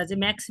अपरेसन गर्दा चाहिँ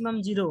म्याक्सिमम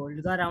 0 होल्ड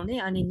गराउने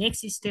अनि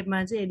नेक्स्ट स्टेपमा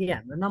चाहिँ यदि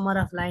हाम्रो नम्बर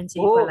अफ लाइन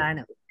चाहिँ इक्वल आएन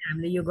भने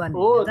हामीले यो गर्ने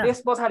हो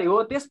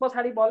त्यस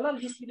पछाडी बल्ल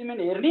लिस्ट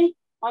एलिमेन्ट हेर्ने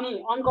अनि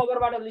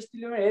अनकभरबाट लिस्ट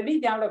एलिमेन्ट हेर्ने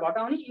त्यहाँबाट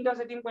घटाउने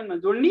इन्टरसेक्टिङ पोइन्टमा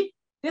जोड्ने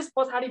त्यस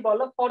पछाडी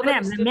बल्ल फर्दर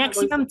हामीले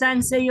म्याक्सिमम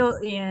चान्स चाहिँ यो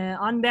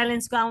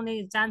अनब्यालेन्सको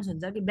आउने चान्स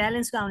हुन्छ कि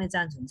ब्यालेन्सको आउने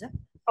चान्स हुन्छ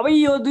अब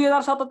यो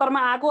 2077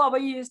 मा आएको अब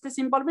यस्तै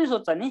सिम्पल पनि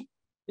सोध्छ नि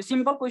यो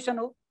सिम्पल क्वेसन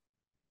हो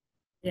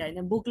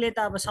हैन बुकले त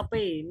अब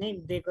सबै नै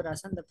दिएको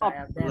रहेछ नि त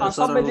प्राय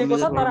सबै दिएको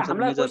छ तर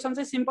हामीलाई क्वेसन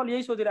चाहिँ सिम्पल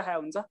यही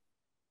सोधिराखेको हुन्छ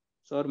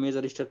सर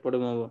मेजर स्टेट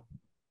पढौँ अब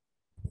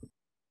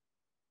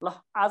ल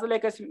आजले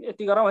एकैछिन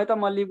यति गरौँ है त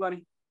म लिभ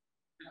गरेँ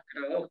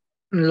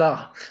ल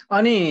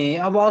अनि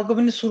अब अर्को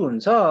पनि सुरु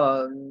हुन्छ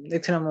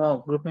एकछिन म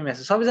ग्रुपमै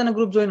मेसेज सबैजना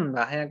ग्रुप जोइन हुनु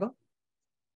भएको यहाँको